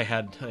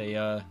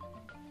a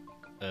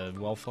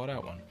well thought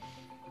out one.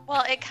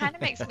 Well, it kind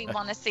of makes me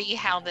want to see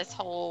how this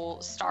whole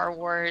Star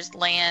Wars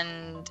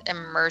land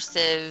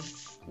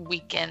immersive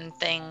weekend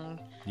thing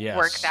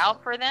works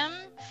out for them,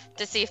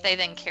 to see if they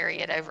then carry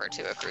it over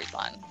to a cruise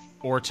line.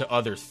 Or to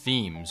other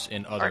themes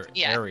in other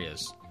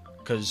areas.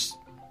 Because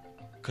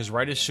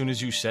right as soon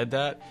as you said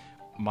that,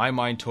 my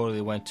mind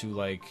totally went to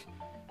like...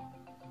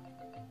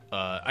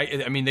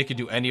 I mean, they could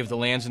do any of the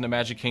lands in the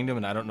Magic Kingdom,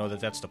 and I don't know that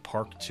that's the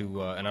park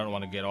to... and I don't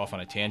want to get off on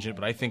a tangent,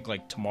 but I think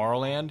like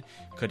Tomorrowland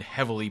could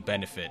heavily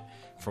benefit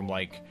from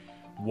like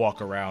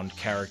walk-around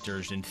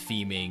characters and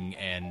theming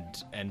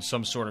and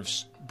some sort of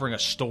bring a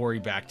story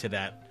back to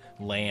that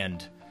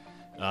land.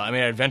 I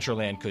mean,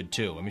 Adventureland could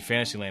too. I mean,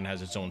 Fantasyland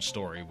has its own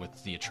story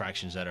with the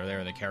attractions that are there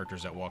and the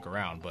characters that walk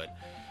around, but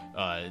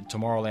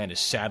Tomorrowland is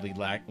sadly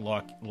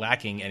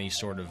lacking any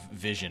sort of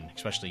vision,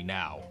 especially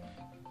now,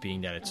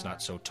 being that it's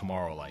not so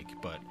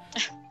tomorrow-like. But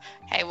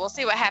hey, we'll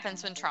see what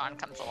happens when Tron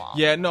comes along.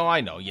 Yeah, no,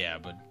 I know, yeah,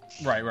 but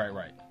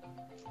right.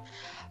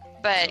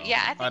 But so,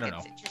 yeah, I think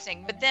it's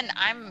interesting. But then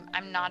I'm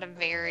not a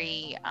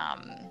very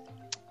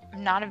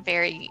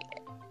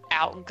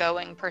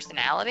outgoing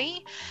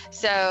personality,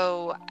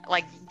 so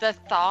like the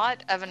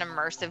thought of an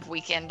immersive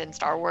weekend in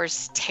Star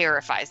Wars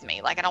terrifies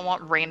me. Like I don't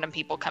want random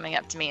people coming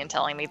up to me and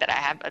telling me that I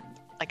have a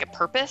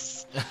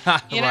purpose.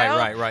 Right.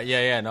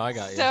 Yeah. No, I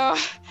got you.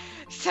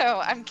 So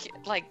I'm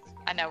like,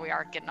 I know we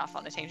are getting off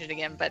on a tangent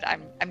again, but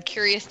I'm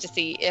curious to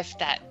see if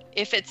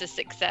it's a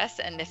success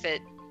and if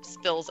it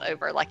spills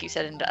over, like you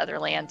said, into other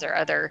lands or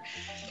other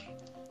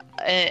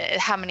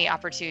how many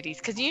opportunities,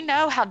 because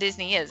how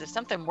Disney is. If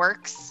something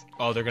works,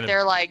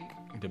 they're like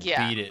beat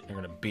it. They're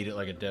gonna beat it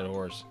like a dead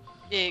horse.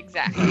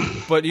 Exactly.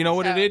 But you know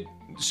what it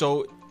is?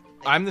 So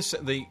I'm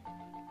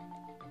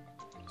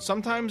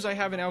sometimes I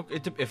have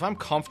if I'm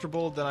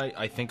comfortable, then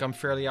I think I'm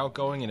fairly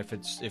outgoing, and if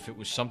it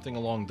was something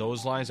along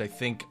those lines, I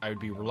think I would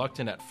be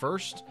reluctant at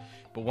first,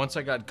 but once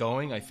I got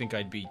going, I think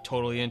I'd be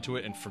totally into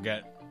it and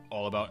forget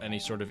all about any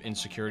sort of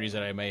insecurities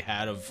that I may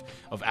had of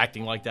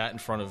acting like that in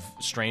front of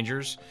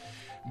strangers.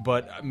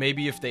 But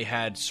maybe if they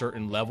had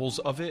certain levels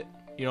of it,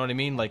 you know what I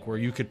mean? Like where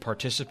you could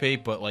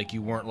participate, but like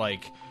you weren't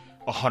like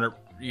 100,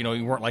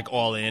 you weren't like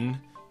all in,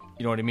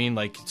 you know what I mean?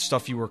 Like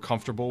stuff you were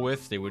comfortable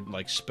with, they would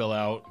like spill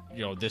out,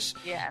 this,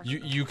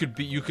 you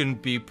can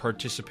be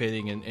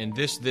participating in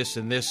this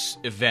and this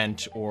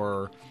event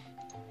or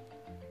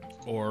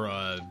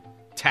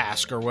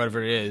task or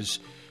whatever it is.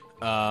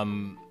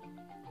 And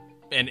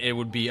it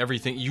would be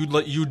everything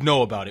you'd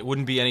know about it. It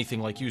wouldn't be anything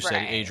like you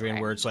said, Adrian,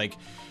 where it's like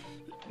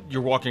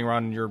you're walking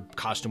around in your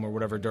costume or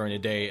whatever during the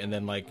day, and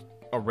then like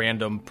a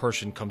random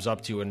person comes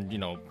up to you and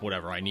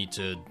whatever. I need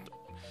to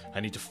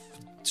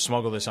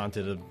smuggle this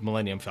onto the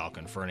Millennium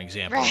Falcon, for an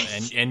example,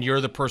 and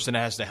you're the person that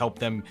has to help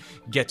them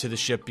get to the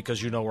ship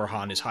because where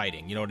Han is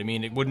hiding. You know what I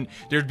mean?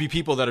 There'd be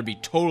people that would be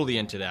totally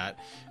into that,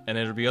 and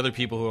there'd be other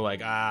people who are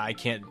like, I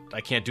can't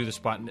do the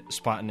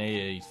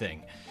spontaneity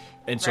thing.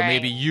 And so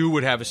maybe you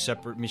would have a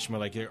separate mission where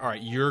like, all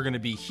right, you're going to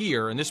be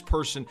here, and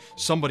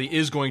somebody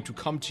is going to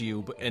come to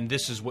you, and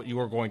this is what you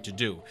are going to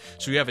do.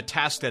 So you have a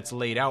task that's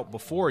laid out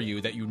before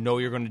you that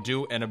you're going to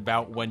do, and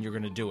about when you're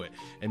going to do it.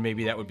 And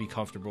maybe that would be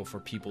comfortable for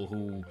people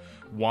who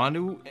want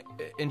to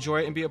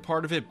enjoy it and be a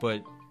part of it,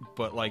 but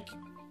like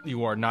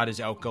you are not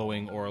as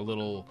outgoing or a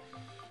little,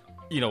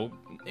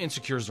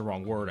 insecure is the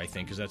wrong word, I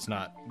think, because that's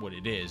not what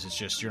it is. It's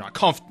just you're not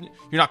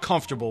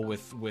comfortable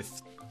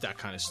with that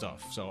kind of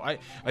stuff. So I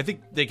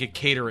think they could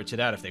cater it to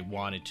that if they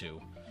wanted to.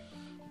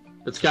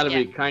 It's got to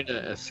be kind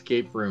of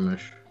escape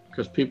roomish,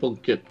 because people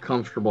get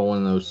comfortable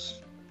in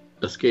those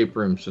escape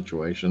room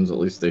situations. At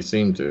least they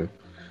seem to.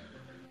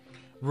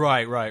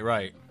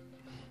 Right.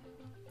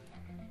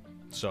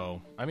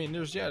 So I mean,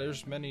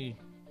 there's many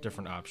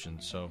different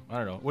options. So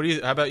I don't know.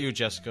 How about you,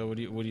 Jessica? What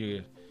do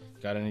you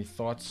got? Any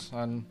thoughts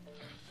on?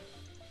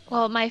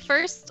 Well, my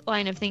first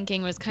line of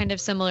thinking was kind of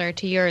similar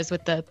to yours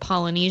with the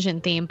Polynesian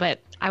theme, but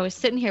I was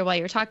sitting here while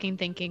you were talking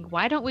thinking,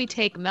 why don't we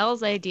take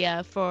Mel's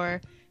idea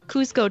for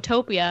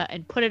Cusco-topia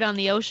and put it on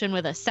the ocean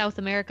with a South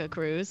America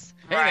cruise?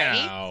 Hey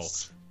now.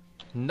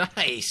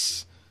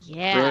 Nice.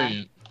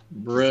 Yeah.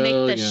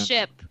 Brilliant. Make the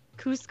ship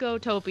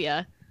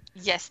Cusco-topia.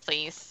 Yes,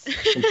 please.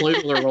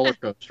 Complete with a roller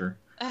coaster.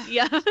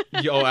 Yeah.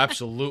 Oh,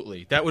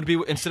 absolutely. That would be,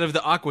 instead of the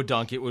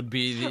Aquadunk, it would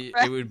be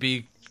it would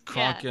be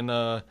Kronk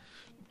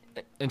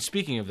and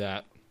speaking of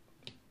that,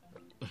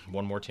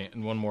 one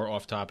more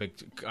off topic.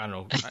 I don't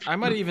know. I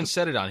might have even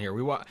said it on here.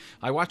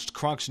 I watched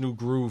Kronk's New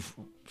Groove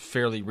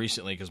fairly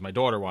recently because my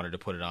daughter wanted to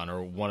put it on,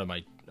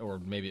 or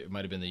maybe it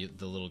might have been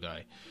the little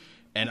guy.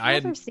 And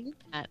I've never seen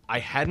that. I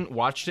hadn't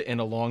watched it in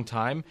a long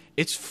time.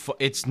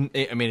 It's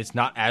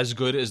not as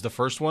good as the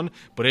first one,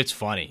 but it's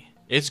funny.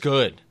 It's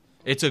good.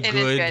 It's a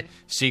good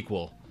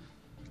sequel.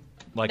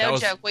 Like no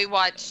joke, we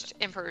watched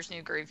Emperor's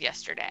New Groove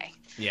yesterday.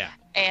 Yeah.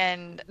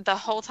 And the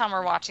whole time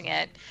we're watching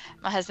it,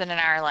 my husband and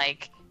I are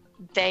like,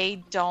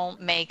 they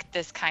don't make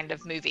this kind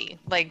of movie.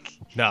 Like,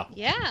 No.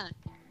 Yeah.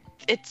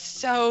 it's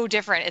so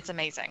different. It's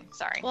amazing.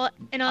 Sorry. Well,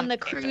 and on the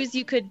cruise,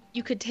 you could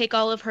take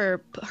all of her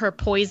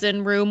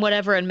poison room,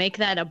 whatever, and make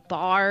that a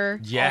bar.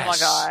 Yes. Oh my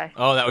God.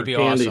 Oh, that would be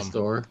Candy awesome.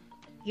 store.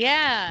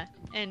 Yeah.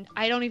 And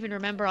I don't even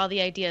remember all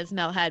the ideas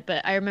Mel had,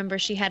 but I remember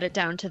she had it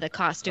down to the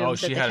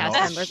costumes that she the had it cast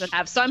all. members would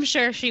have. So I'm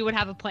sure she would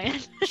have a plan.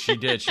 She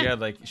did. She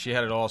had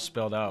it all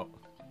spelled out.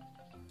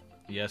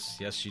 Yes,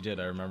 she did.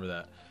 I remember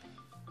that.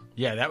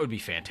 Yeah, that would be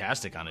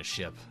fantastic on a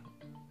ship.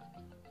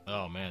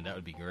 Oh man, that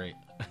would be great.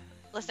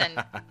 Listen,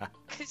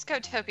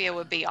 Cuscotopia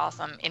would be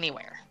awesome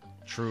anywhere.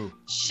 True.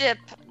 Ship,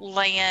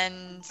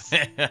 land,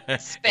 space.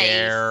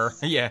 Air.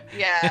 Yeah.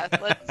 Yeah,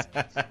 let's.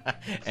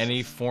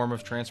 Any form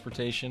of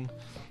transportation.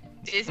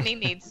 Disney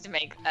needs to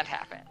make that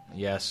happen.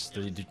 Yes,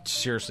 they're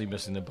seriously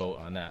missing the boat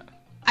on that.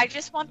 I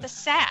just want the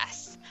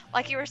sass,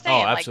 like you were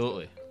saying. Oh,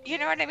 absolutely. Like, you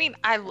know what I mean?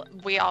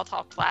 We all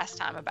talked last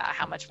time about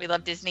how much we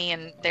love Disney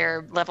and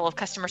their level of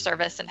customer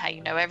service and how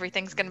you know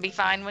everything's going to be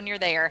fine when you're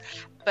there.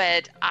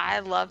 But I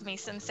love me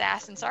some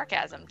sass and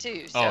sarcasm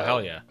too. So, Oh,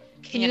 hell yeah.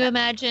 Can you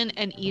imagine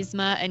an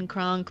Yzma and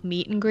Kronk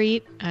meet and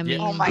greet? I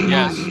mean, Oh my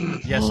Yes,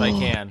 gosh. yes, I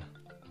can.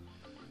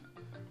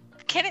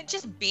 Can it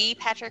just be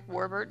Patrick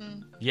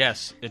Warburton?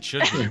 Yes, it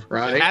should be.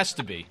 Right. It has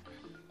to be.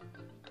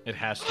 It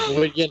has to be.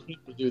 We get him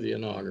to do the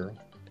inaugural.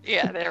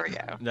 Yeah, there we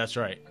go. That's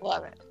right.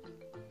 Love it.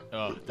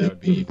 Oh, that would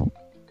be.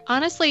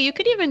 honestly, you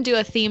could even do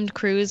a themed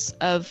cruise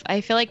of,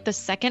 I feel like the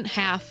second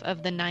half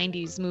of the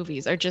 90s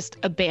movies are just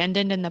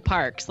abandoned in the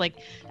parks. Like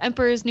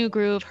Emperor's New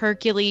Groove,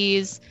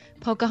 Hercules,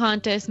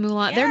 Pocahontas,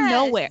 Mulan.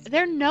 Yes.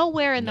 They're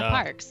nowhere in the No.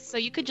 parks. So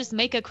you could just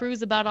make a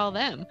cruise about all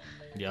them.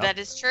 Yep. That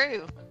is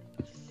true.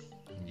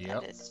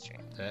 Yep. That is true.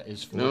 That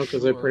is for No,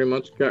 because they sure. pretty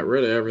much got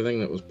rid of everything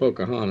that was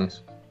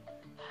Pocahontas.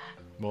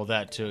 Well,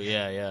 that too.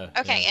 Yeah.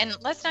 Okay, yeah. and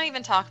let's not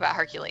even talk about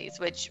Hercules,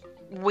 which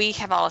we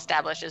have all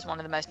established is one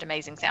of the most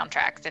amazing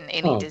soundtracks in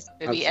any Disney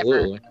movie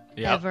absolutely.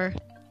 Yep. Ever.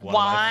 One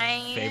Why?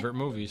 of my favorite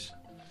movies.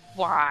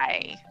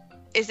 Why?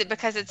 Is it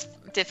because it's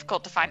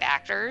difficult to find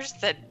actors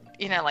that,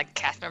 like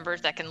cast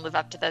members that can live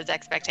up to those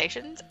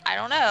expectations? I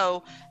don't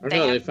know. I don't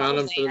know, they have found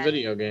them for the Roseanne.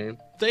 video game.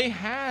 They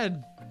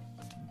had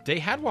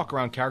walk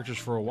around characters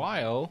for a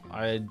while.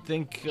 I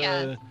think.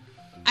 Yeah.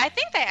 I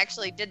think they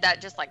actually did that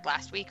just like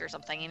last week or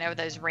something.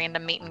 Those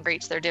random meet and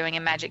greets they're doing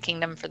in Magic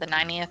Kingdom for the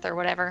 90th or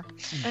whatever.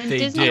 And They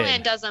Disneyland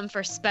did. does them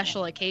for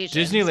special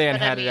occasions. Disneyland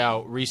but I had it mean,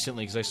 out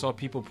recently because I saw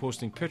people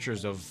posting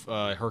pictures of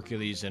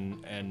Hercules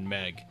and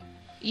Meg.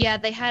 Yeah,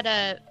 they had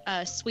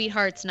a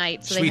Sweethearts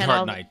Night, so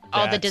Sweetheart they had Night,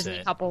 all the that's Disney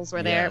it. couples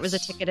were there. It was a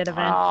Yes. ticketed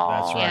event. Oh,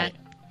 That's Yeah. right.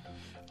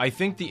 I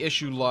think the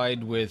issue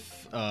lied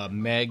with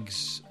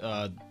Meg's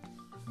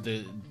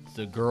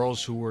the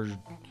girls who were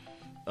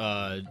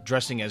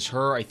dressing as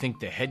her. I think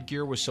the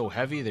headgear was so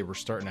heavy they were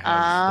starting to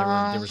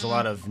have there was a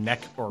lot of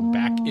neck or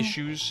back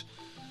issues.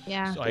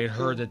 Yeah. So I had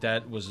heard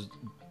that was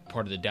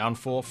part of the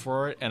downfall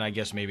for it, and I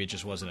guess maybe it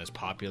just wasn't as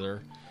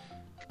popular.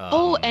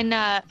 And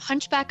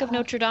Hunchback of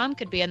Notre Dame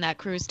could be in that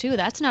cruise too.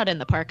 That's not in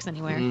the parks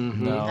anywhere.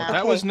 No, Okay.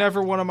 that was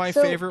never one of my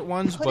So, favorite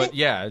ones, put but it-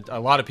 yeah, a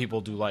lot of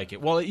people do like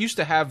it. Well, it used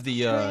to have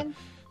the Trin?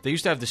 they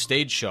used to have the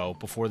stage show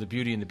before the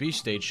Beauty and the Beast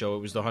stage show. It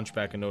was the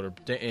Hunchback of Notre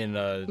Dame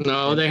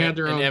No, they had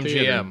their own in theater.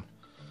 MGM.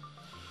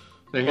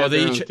 They Oh, had they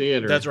their own each-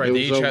 theater. that's right, It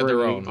they was each had over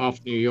their in- own. off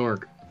New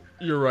York.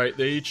 You're right.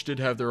 They each did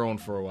have their own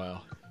for a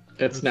while.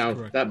 It's now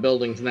correct. that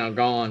building's now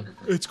gone.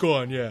 It's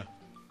gone, yeah.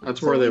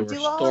 That's So where they we were do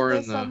all of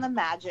storing this on the. the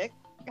Magic.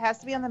 It has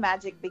to be on the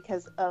Magic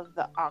because of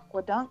the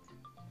aqueduct.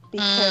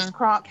 Because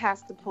Kronk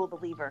has to pull the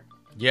lever.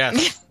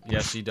 Yes,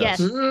 yes, he does. Yes.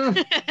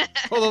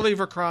 Pull the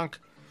lever, Kronk.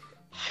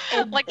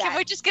 And Like, can that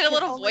we just get a can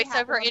little only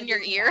happen voiceover on the in your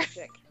Disney ear?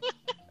 Magic.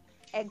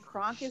 And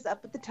Kronk is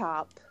up at the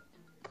top,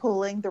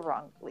 pulling the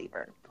wrong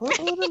lever. Pull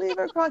the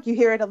lever, Kronk. You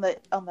hear it on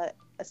the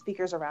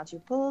speakers around you.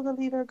 Pull the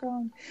lever,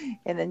 Kronk.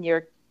 And then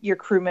your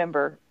crew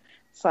member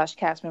 /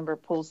 cast member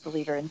pulls the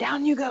lever, and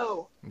down you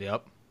go.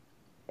 Yep,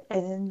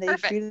 And then they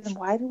Perfect. treated them.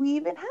 Why do we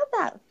even have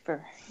that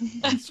for?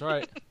 that's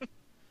right. But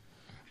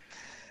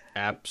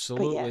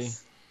Absolutely.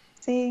 yes,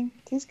 see,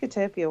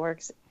 Discotopia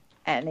works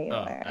Oh,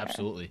 anywhere.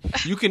 absolutely.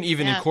 You can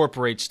even Yeah.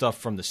 incorporate stuff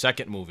from the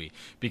second movie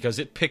because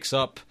it picks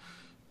up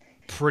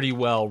pretty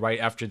well right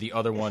after the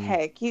other one.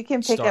 Heck, you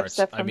can pick up starts.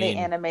 stuff I from mean-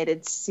 the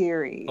animated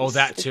series. Oh,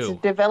 that It's too. a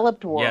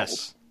developed world.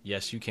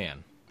 Yes, you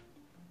can.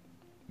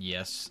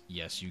 Yes,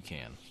 you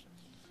can.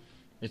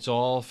 It's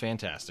all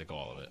fantastic,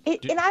 all of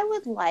it. And I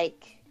would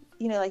like,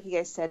 like you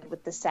guys said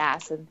with the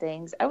sass and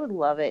things, I would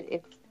love it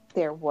if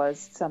there was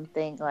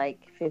something like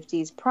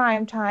 50s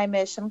prime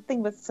time-ish,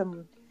 something with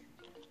some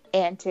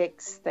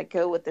antics that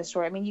go with the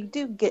story. I mean, you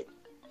do get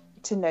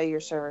to know your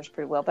servers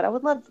pretty well, but I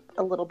would love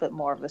a little bit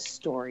more of a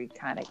story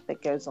kind of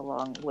that goes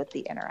along with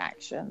the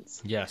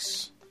interactions.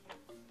 Yes,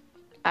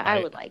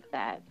 I would like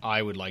that.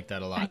 I would like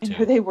that a lot I know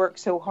too. they work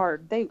so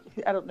hard. I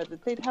don't know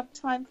that they'd have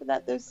time for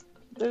that. Those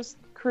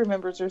crew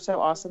members are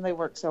so awesome. They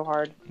work so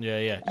hard.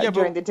 Yeah.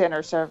 During the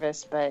dinner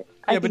service, but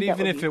I think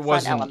even if it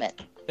wasn't,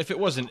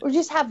 or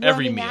just have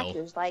every roaming meal,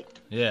 actors like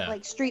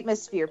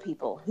streetmosphere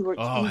people who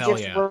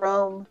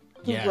roam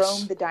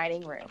the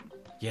dining room.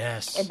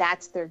 Yes, and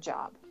that's their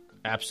job.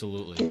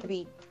 Absolutely, to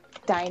be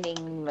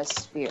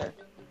dining-mosphere.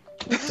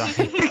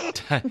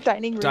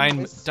 Dining room.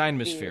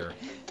 Dinosphere.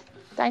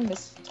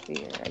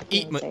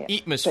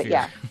 Eatmosphere.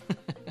 Yeah.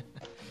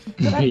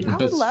 But I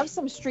would love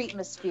some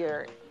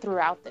streetmosphere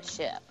throughout the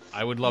ship.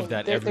 I would love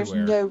that everywhere.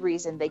 There's no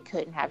reason they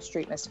couldn't have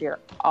streetmosphere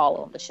all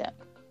on the ship.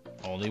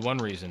 Only one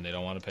reason: they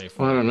don't want to pay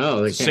for it. I don't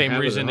know. They can't same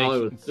have reason it in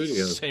Hollywood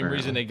Studios. Same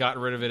reason they got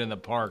rid of it in the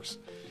parks.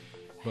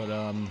 But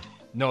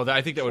no,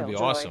 I think that would be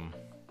awesome.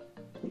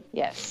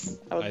 Yes,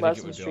 I would love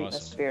some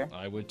streetmosphere. Awesome.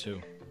 I would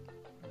too.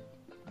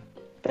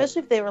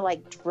 Especially if they were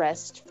like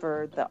dressed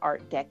for the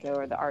Art Deco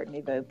or the Art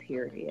Nouveau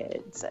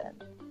periods.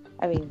 And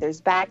I mean, there's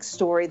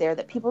backstory there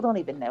that people don't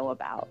even know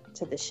about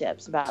to the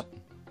ships, about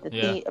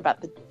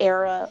the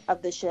era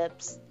of the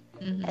ships.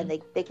 Mm-hmm.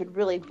 And they could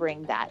really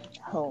bring that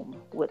home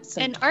with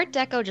some. And Art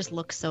Deco just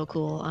looks so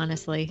cool,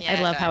 honestly. Yeah,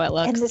 I love how it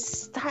looks. And the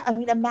style, I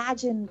mean,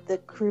 imagine the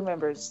crew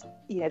members,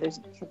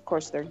 there's, of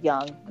course, they're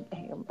young.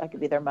 I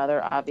could be their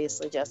mother,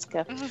 obviously,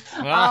 Jessica.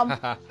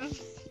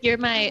 You're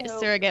my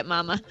surrogate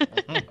mama.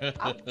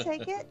 I'll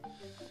take it.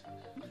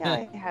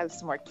 I have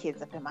some more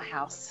kids up in my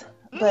house.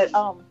 But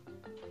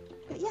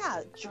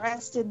yeah,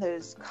 dressed in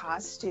those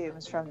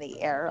costumes from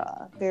the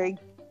era. Very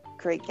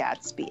Great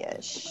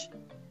Gatsby-ish.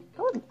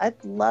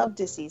 I'd love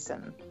to see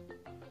some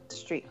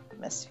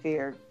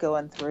streetmosphere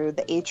going through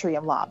the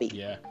atrium lobby.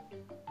 Yeah.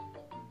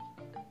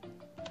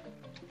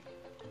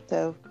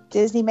 So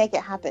Disney, make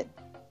it happen.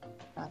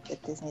 Not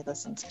that Disney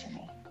listens to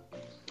me.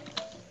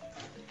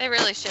 They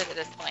really should at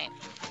this point.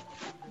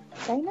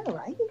 I know,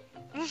 right?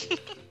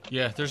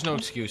 Yeah, there's no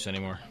excuse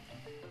anymore.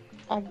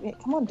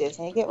 Come on,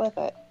 Disney, get with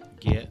it.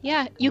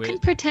 You can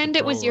pretend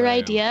it was your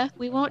idea.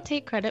 We won't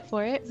take credit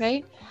for it,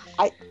 right?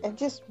 I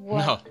just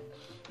want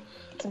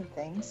some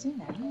things,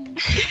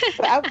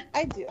 But I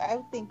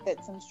would think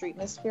that some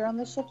streetmosphere on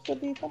the ships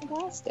would be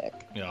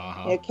fantastic.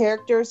 Yeah.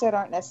 Characters that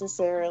aren't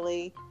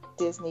necessarily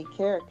Disney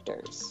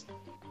characters.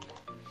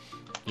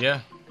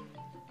 Yeah.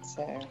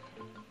 So,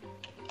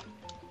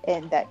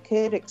 and that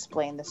could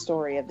explain the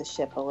story of the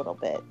ship a little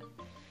bit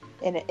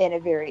in a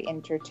very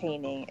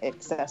entertaining,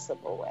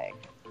 accessible way.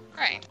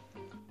 Right.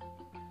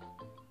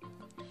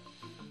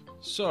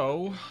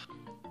 So,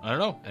 I don't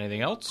know.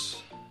 Anything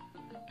else?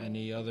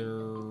 Any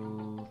other...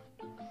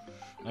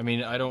 I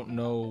mean, I don't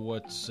know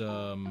what's... We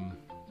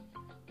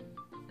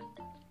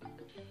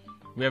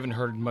haven't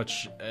heard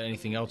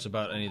anything else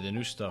about any of the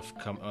new stuff,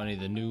 any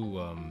of the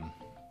new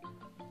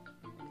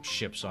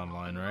ships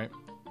online, right?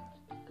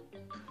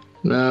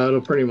 No,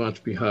 it'll pretty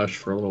much be hush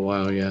for a little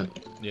while yet.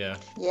 Yeah.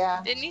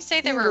 Yeah. Didn't you say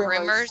there were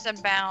rumors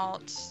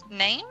about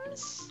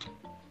names?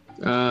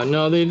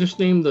 No, they just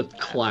named the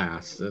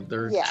class.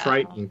 They're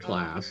Triton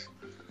class.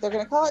 They're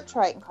going to call it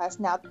Triton class.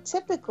 Now,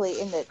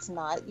 typically, and it's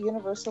not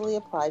universally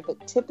applied,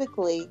 but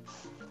typically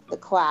the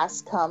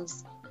class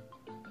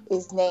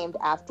is named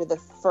after the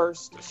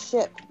first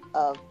ship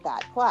of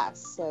that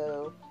class.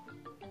 So,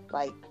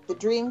 like, the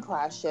Dream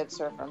class ships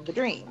are from the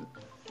Dream.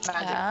 Magic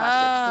class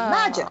ships from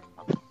Magic.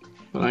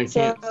 But I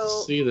can't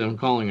see them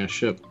calling a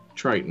ship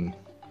Triton.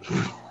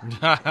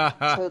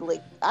 Totally.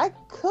 I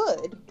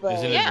could, but...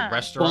 Is it a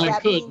restaurant? Well, I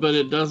could, but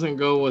it doesn't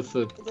go with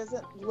the... It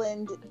doesn't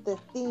lend the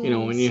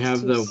theme. When you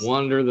have the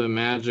wonder, the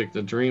magic,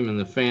 the dream, and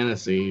the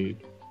fantasy...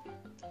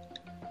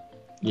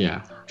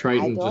 Yeah,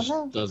 Triton just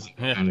doesn't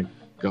kind of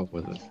go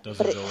with it.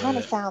 But it kind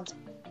of sounds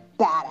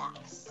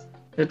badass.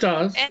 It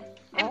does. And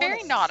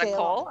very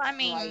nautical. I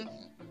mean... Triton.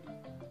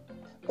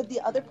 But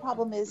the other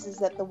problem is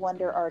that the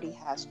Wonder already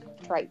has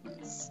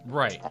Tritons.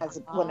 Right.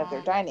 As one of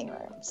their dining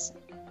rooms.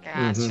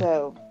 Gotcha.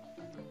 So,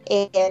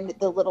 and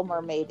the Little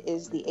Mermaid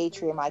is the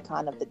atrium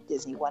icon of the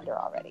Disney Wonder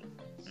already.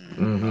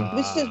 Mm-hmm.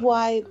 Which is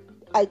why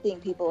I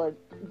think people are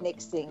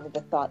mixing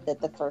the thought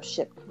that the first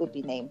ship would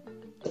be named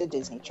the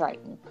Disney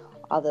Triton.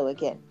 Although,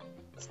 again,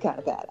 it's kind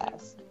of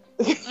badass.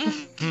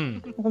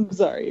 I'm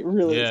sorry, it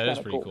really is kind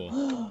of pretty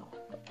cool.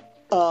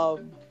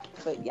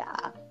 But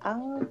yeah,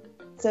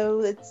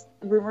 so it's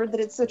rumored that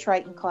it's the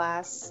Triton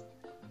class.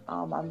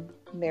 I'm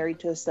married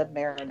to a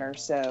submariner,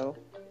 so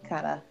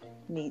kind of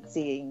neat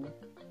seeing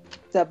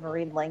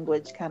submarine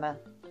language kind of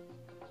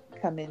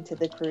come into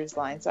the cruise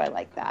line, so I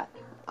like that.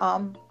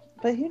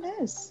 But who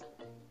knows?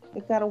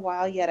 We've got a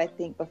while yet, I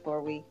think,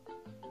 before we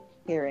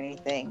hear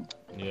anything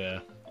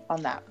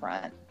on that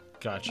front.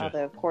 Gotcha.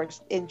 Although, of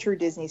course, in true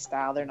Disney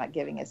style, they're not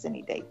giving us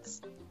any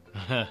dates.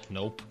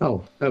 Nope.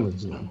 Oh,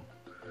 heavens no.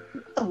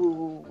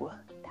 Oh,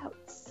 that was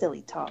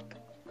silly talk.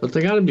 But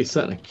they got to be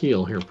setting a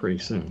keel here pretty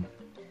soon.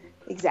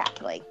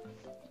 Exactly.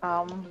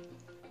 I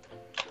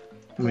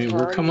mean,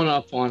 we're coming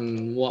up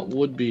on what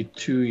would be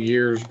 2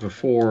 years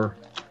before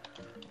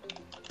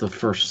the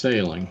first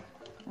sailing.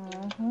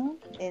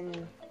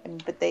 Mm-hmm.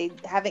 But they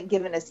haven't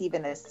given us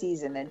even a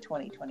season in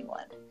 2021.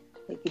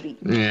 It could be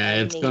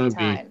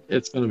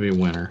it's gonna be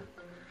winter.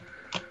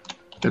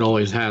 It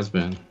always has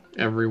been.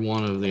 every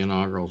one of the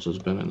inaugurals has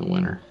been in the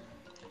winter.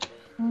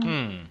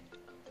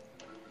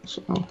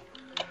 So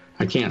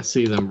I can't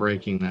see them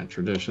breaking that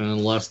tradition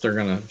unless they're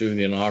going to do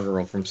the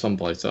inaugural from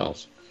someplace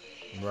else.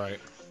 Right.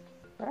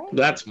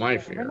 That's my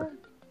fear.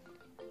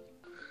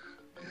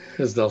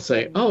 Because they'll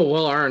say, oh,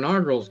 well, our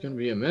inaugural is going to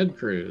be a med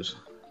cruise.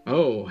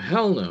 Oh,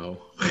 hell no.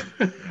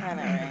 I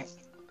know, right?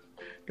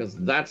 Because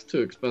that's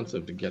too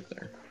expensive to get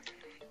there.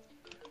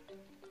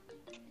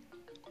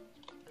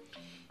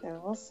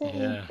 So we'll see.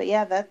 Yeah. But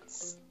yeah,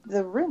 that's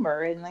the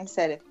rumor. And like I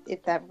said,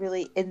 if that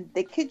really, and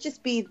it could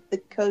just be the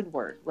code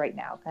word right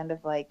now, kind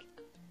of like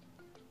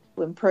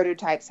when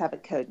prototypes have a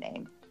code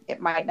name.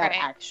 It might not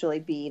actually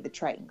be the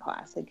Triton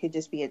class. It could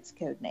just be its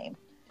code name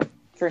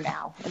for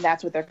now. And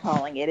that's what they're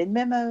calling it in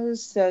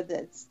memos, so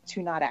that's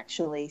to not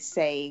actually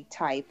say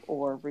type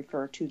or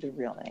refer to the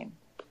real name.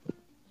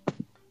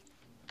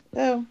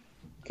 So,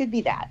 could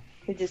be that.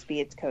 Could just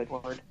be its code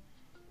word.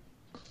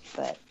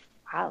 But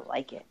I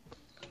like it.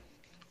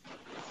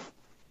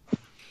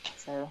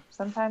 So,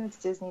 sometimes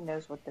Disney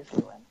knows what they're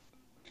doing.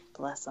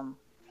 Bless them.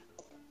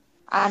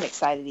 I'm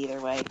excited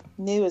either way.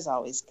 New is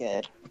always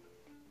good.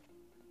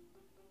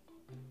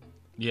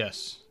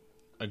 Yes.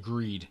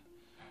 Agreed.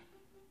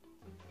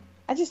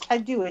 I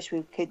do wish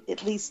we could,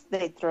 at least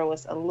they'd throw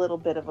us a little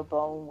bit of a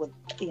bone with,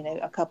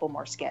 a couple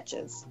more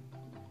sketches.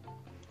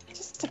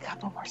 Just a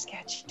couple more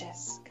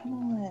sketches.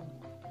 Come on.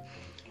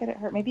 Could it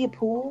hurt? Maybe a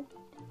pool?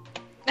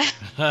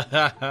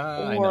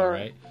 I know,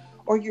 right?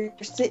 Or you're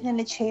sitting in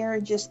a chair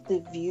and just the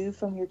view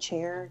from your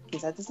chair,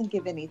 because that doesn't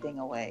give anything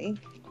away.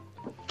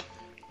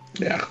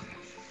 Yeah.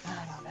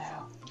 I don't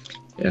know.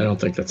 Yeah, I don't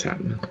think that's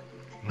happening.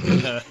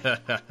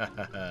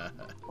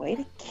 Way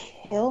to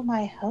kill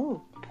my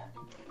hope.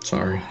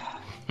 Sorry.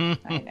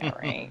 I know,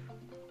 right?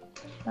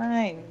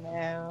 I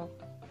know.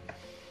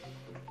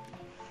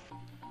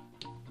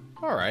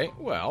 All right.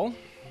 Well,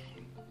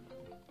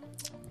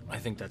 I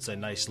think that's a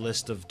nice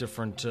list of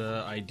different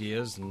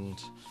ideas and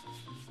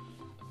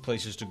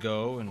places to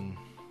go and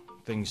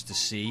things to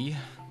see.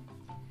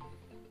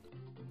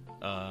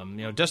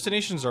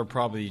 Destinations are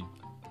probably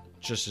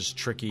just as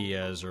tricky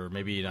as, or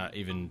maybe not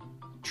even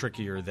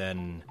trickier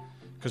than,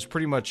 because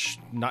pretty much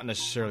not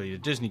necessarily the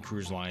Disney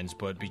cruise lines,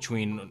 but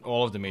between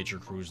all of the major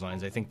cruise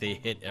lines, I think they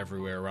hit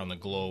everywhere around the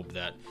globe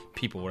that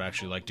people would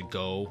actually like to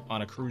go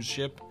on a cruise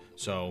ship.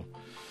 So,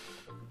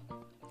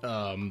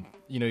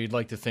 you'd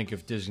like to think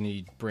if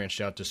Disney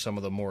branched out to some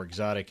of the more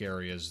exotic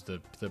areas,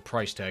 the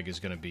price tag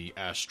is going to be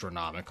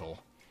astronomical.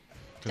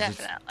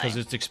 Definitely. Because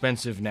it's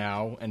expensive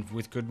now, and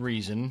with good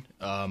reason.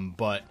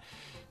 But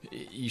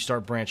you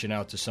start branching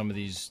out to some of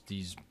these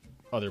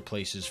other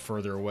places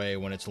further away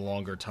when it's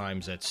longer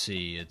times at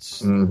sea.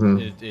 It's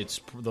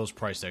those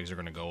price tags are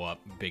going to go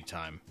up big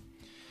time.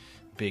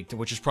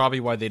 Which is probably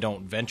why they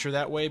don't venture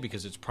that way,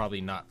 because it's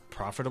probably not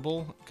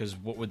profitable. Because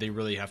what would they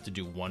really have to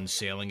do? One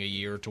sailing a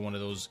year to one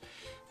of those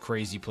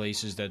crazy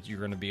places that you're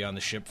going to be on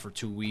the ship for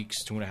 2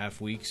 weeks,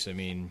 2.5 weeks? I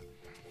mean,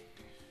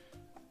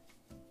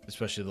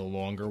 especially the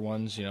longer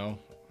ones,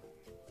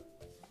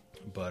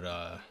 But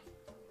I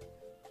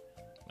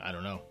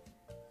don't know.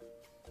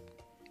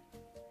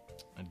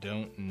 I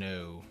don't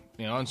know.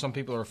 And some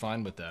people are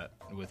fine with that,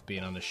 with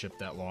being on the ship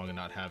that long and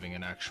not having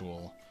an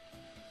actual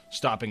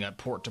stopping at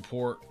port to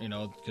port,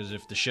 because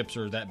if the ships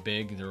are that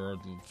big, there are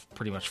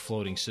pretty much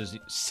floating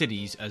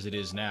cities as it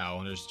is now,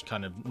 and there's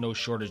kind of no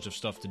shortage of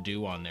stuff to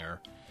do on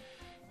there.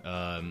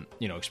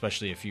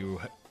 Especially if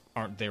you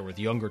aren't there with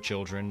younger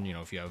children,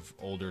 if you have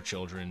older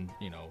children,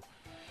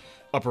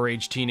 upper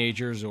age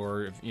teenagers,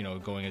 or if,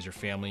 going as your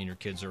family and your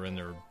kids are in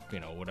their,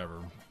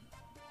 whatever,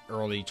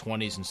 early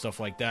 20s and stuff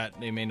like that,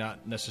 they may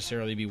not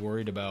necessarily be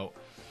worried about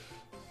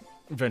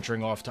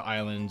venturing off to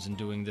islands and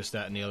doing this,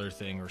 that, and the other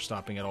thing, or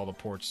stopping at all the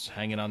ports,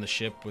 hanging on the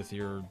ship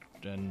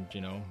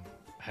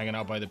hanging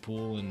out by the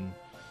pool and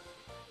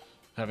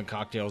having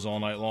cocktails all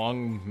night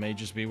long may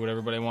just be what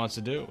everybody wants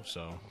to do.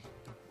 So,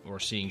 or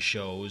seeing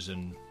shows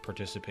and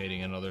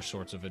participating in other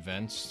sorts of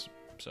events.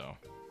 So,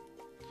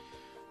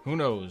 who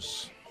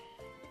knows?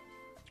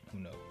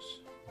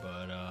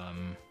 But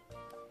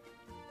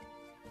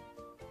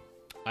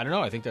I don't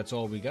know. I think that's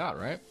all we got,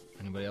 right?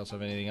 Anybody else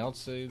have anything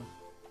else they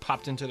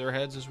popped into their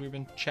heads as we've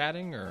been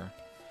chatting, or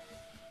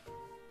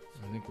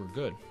I think we're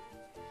good.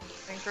 I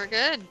think we're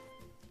good.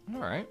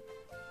 All right.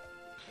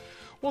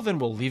 Well, then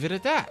we'll leave it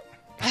at that.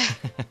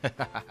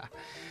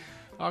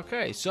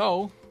 Okay,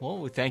 so,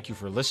 we thank you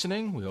for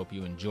listening. We hope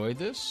you enjoyed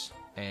this,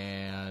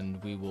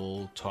 and we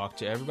will talk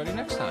to everybody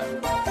next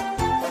time.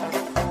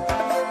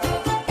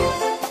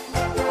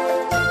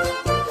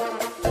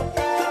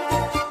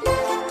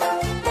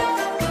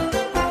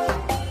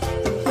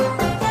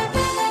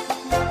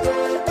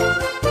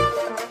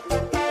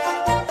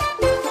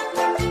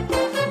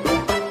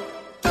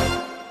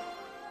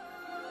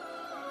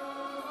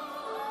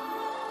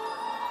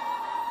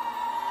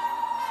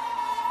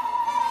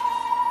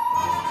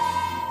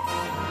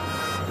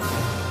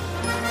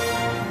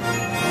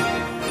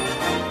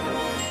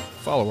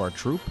 Follow our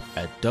troupe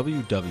at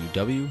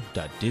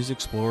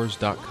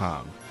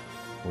www.dizexplorers.com,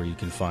 where you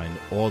can find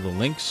all the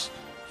links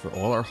for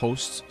all our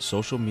hosts'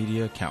 social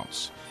media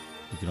accounts.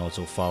 You can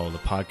also follow the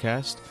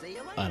podcast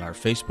on our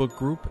Facebook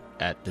group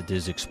at The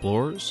Diz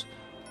Explorers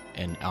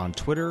and on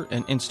Twitter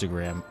and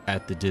Instagram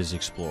at The Diz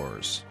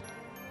Explorers.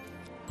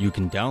 You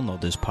can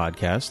download this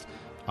podcast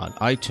on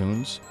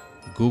iTunes,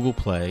 Google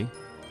Play,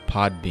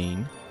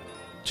 Podbean,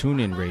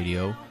 TuneIn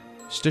Radio,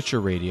 Stitcher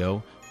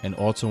Radio, and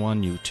also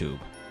on YouTube.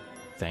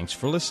 Thanks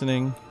for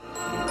listening.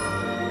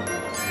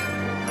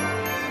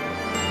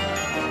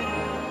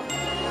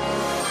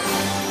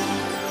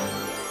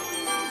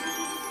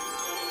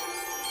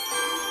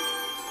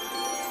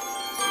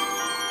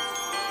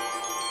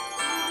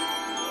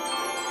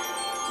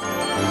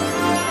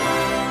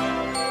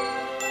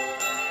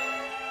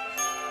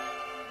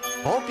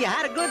 Hope you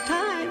had a good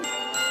time.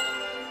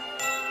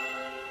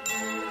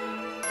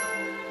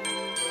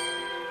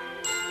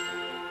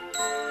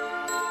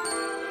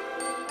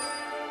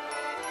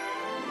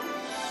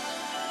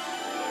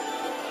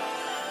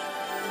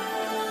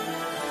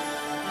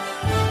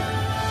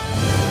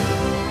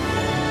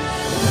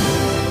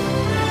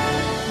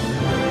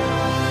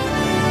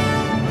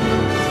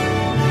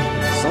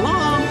 So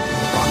long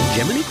from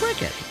Jiminy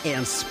Cricket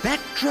and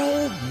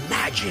Spectro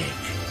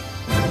Magic.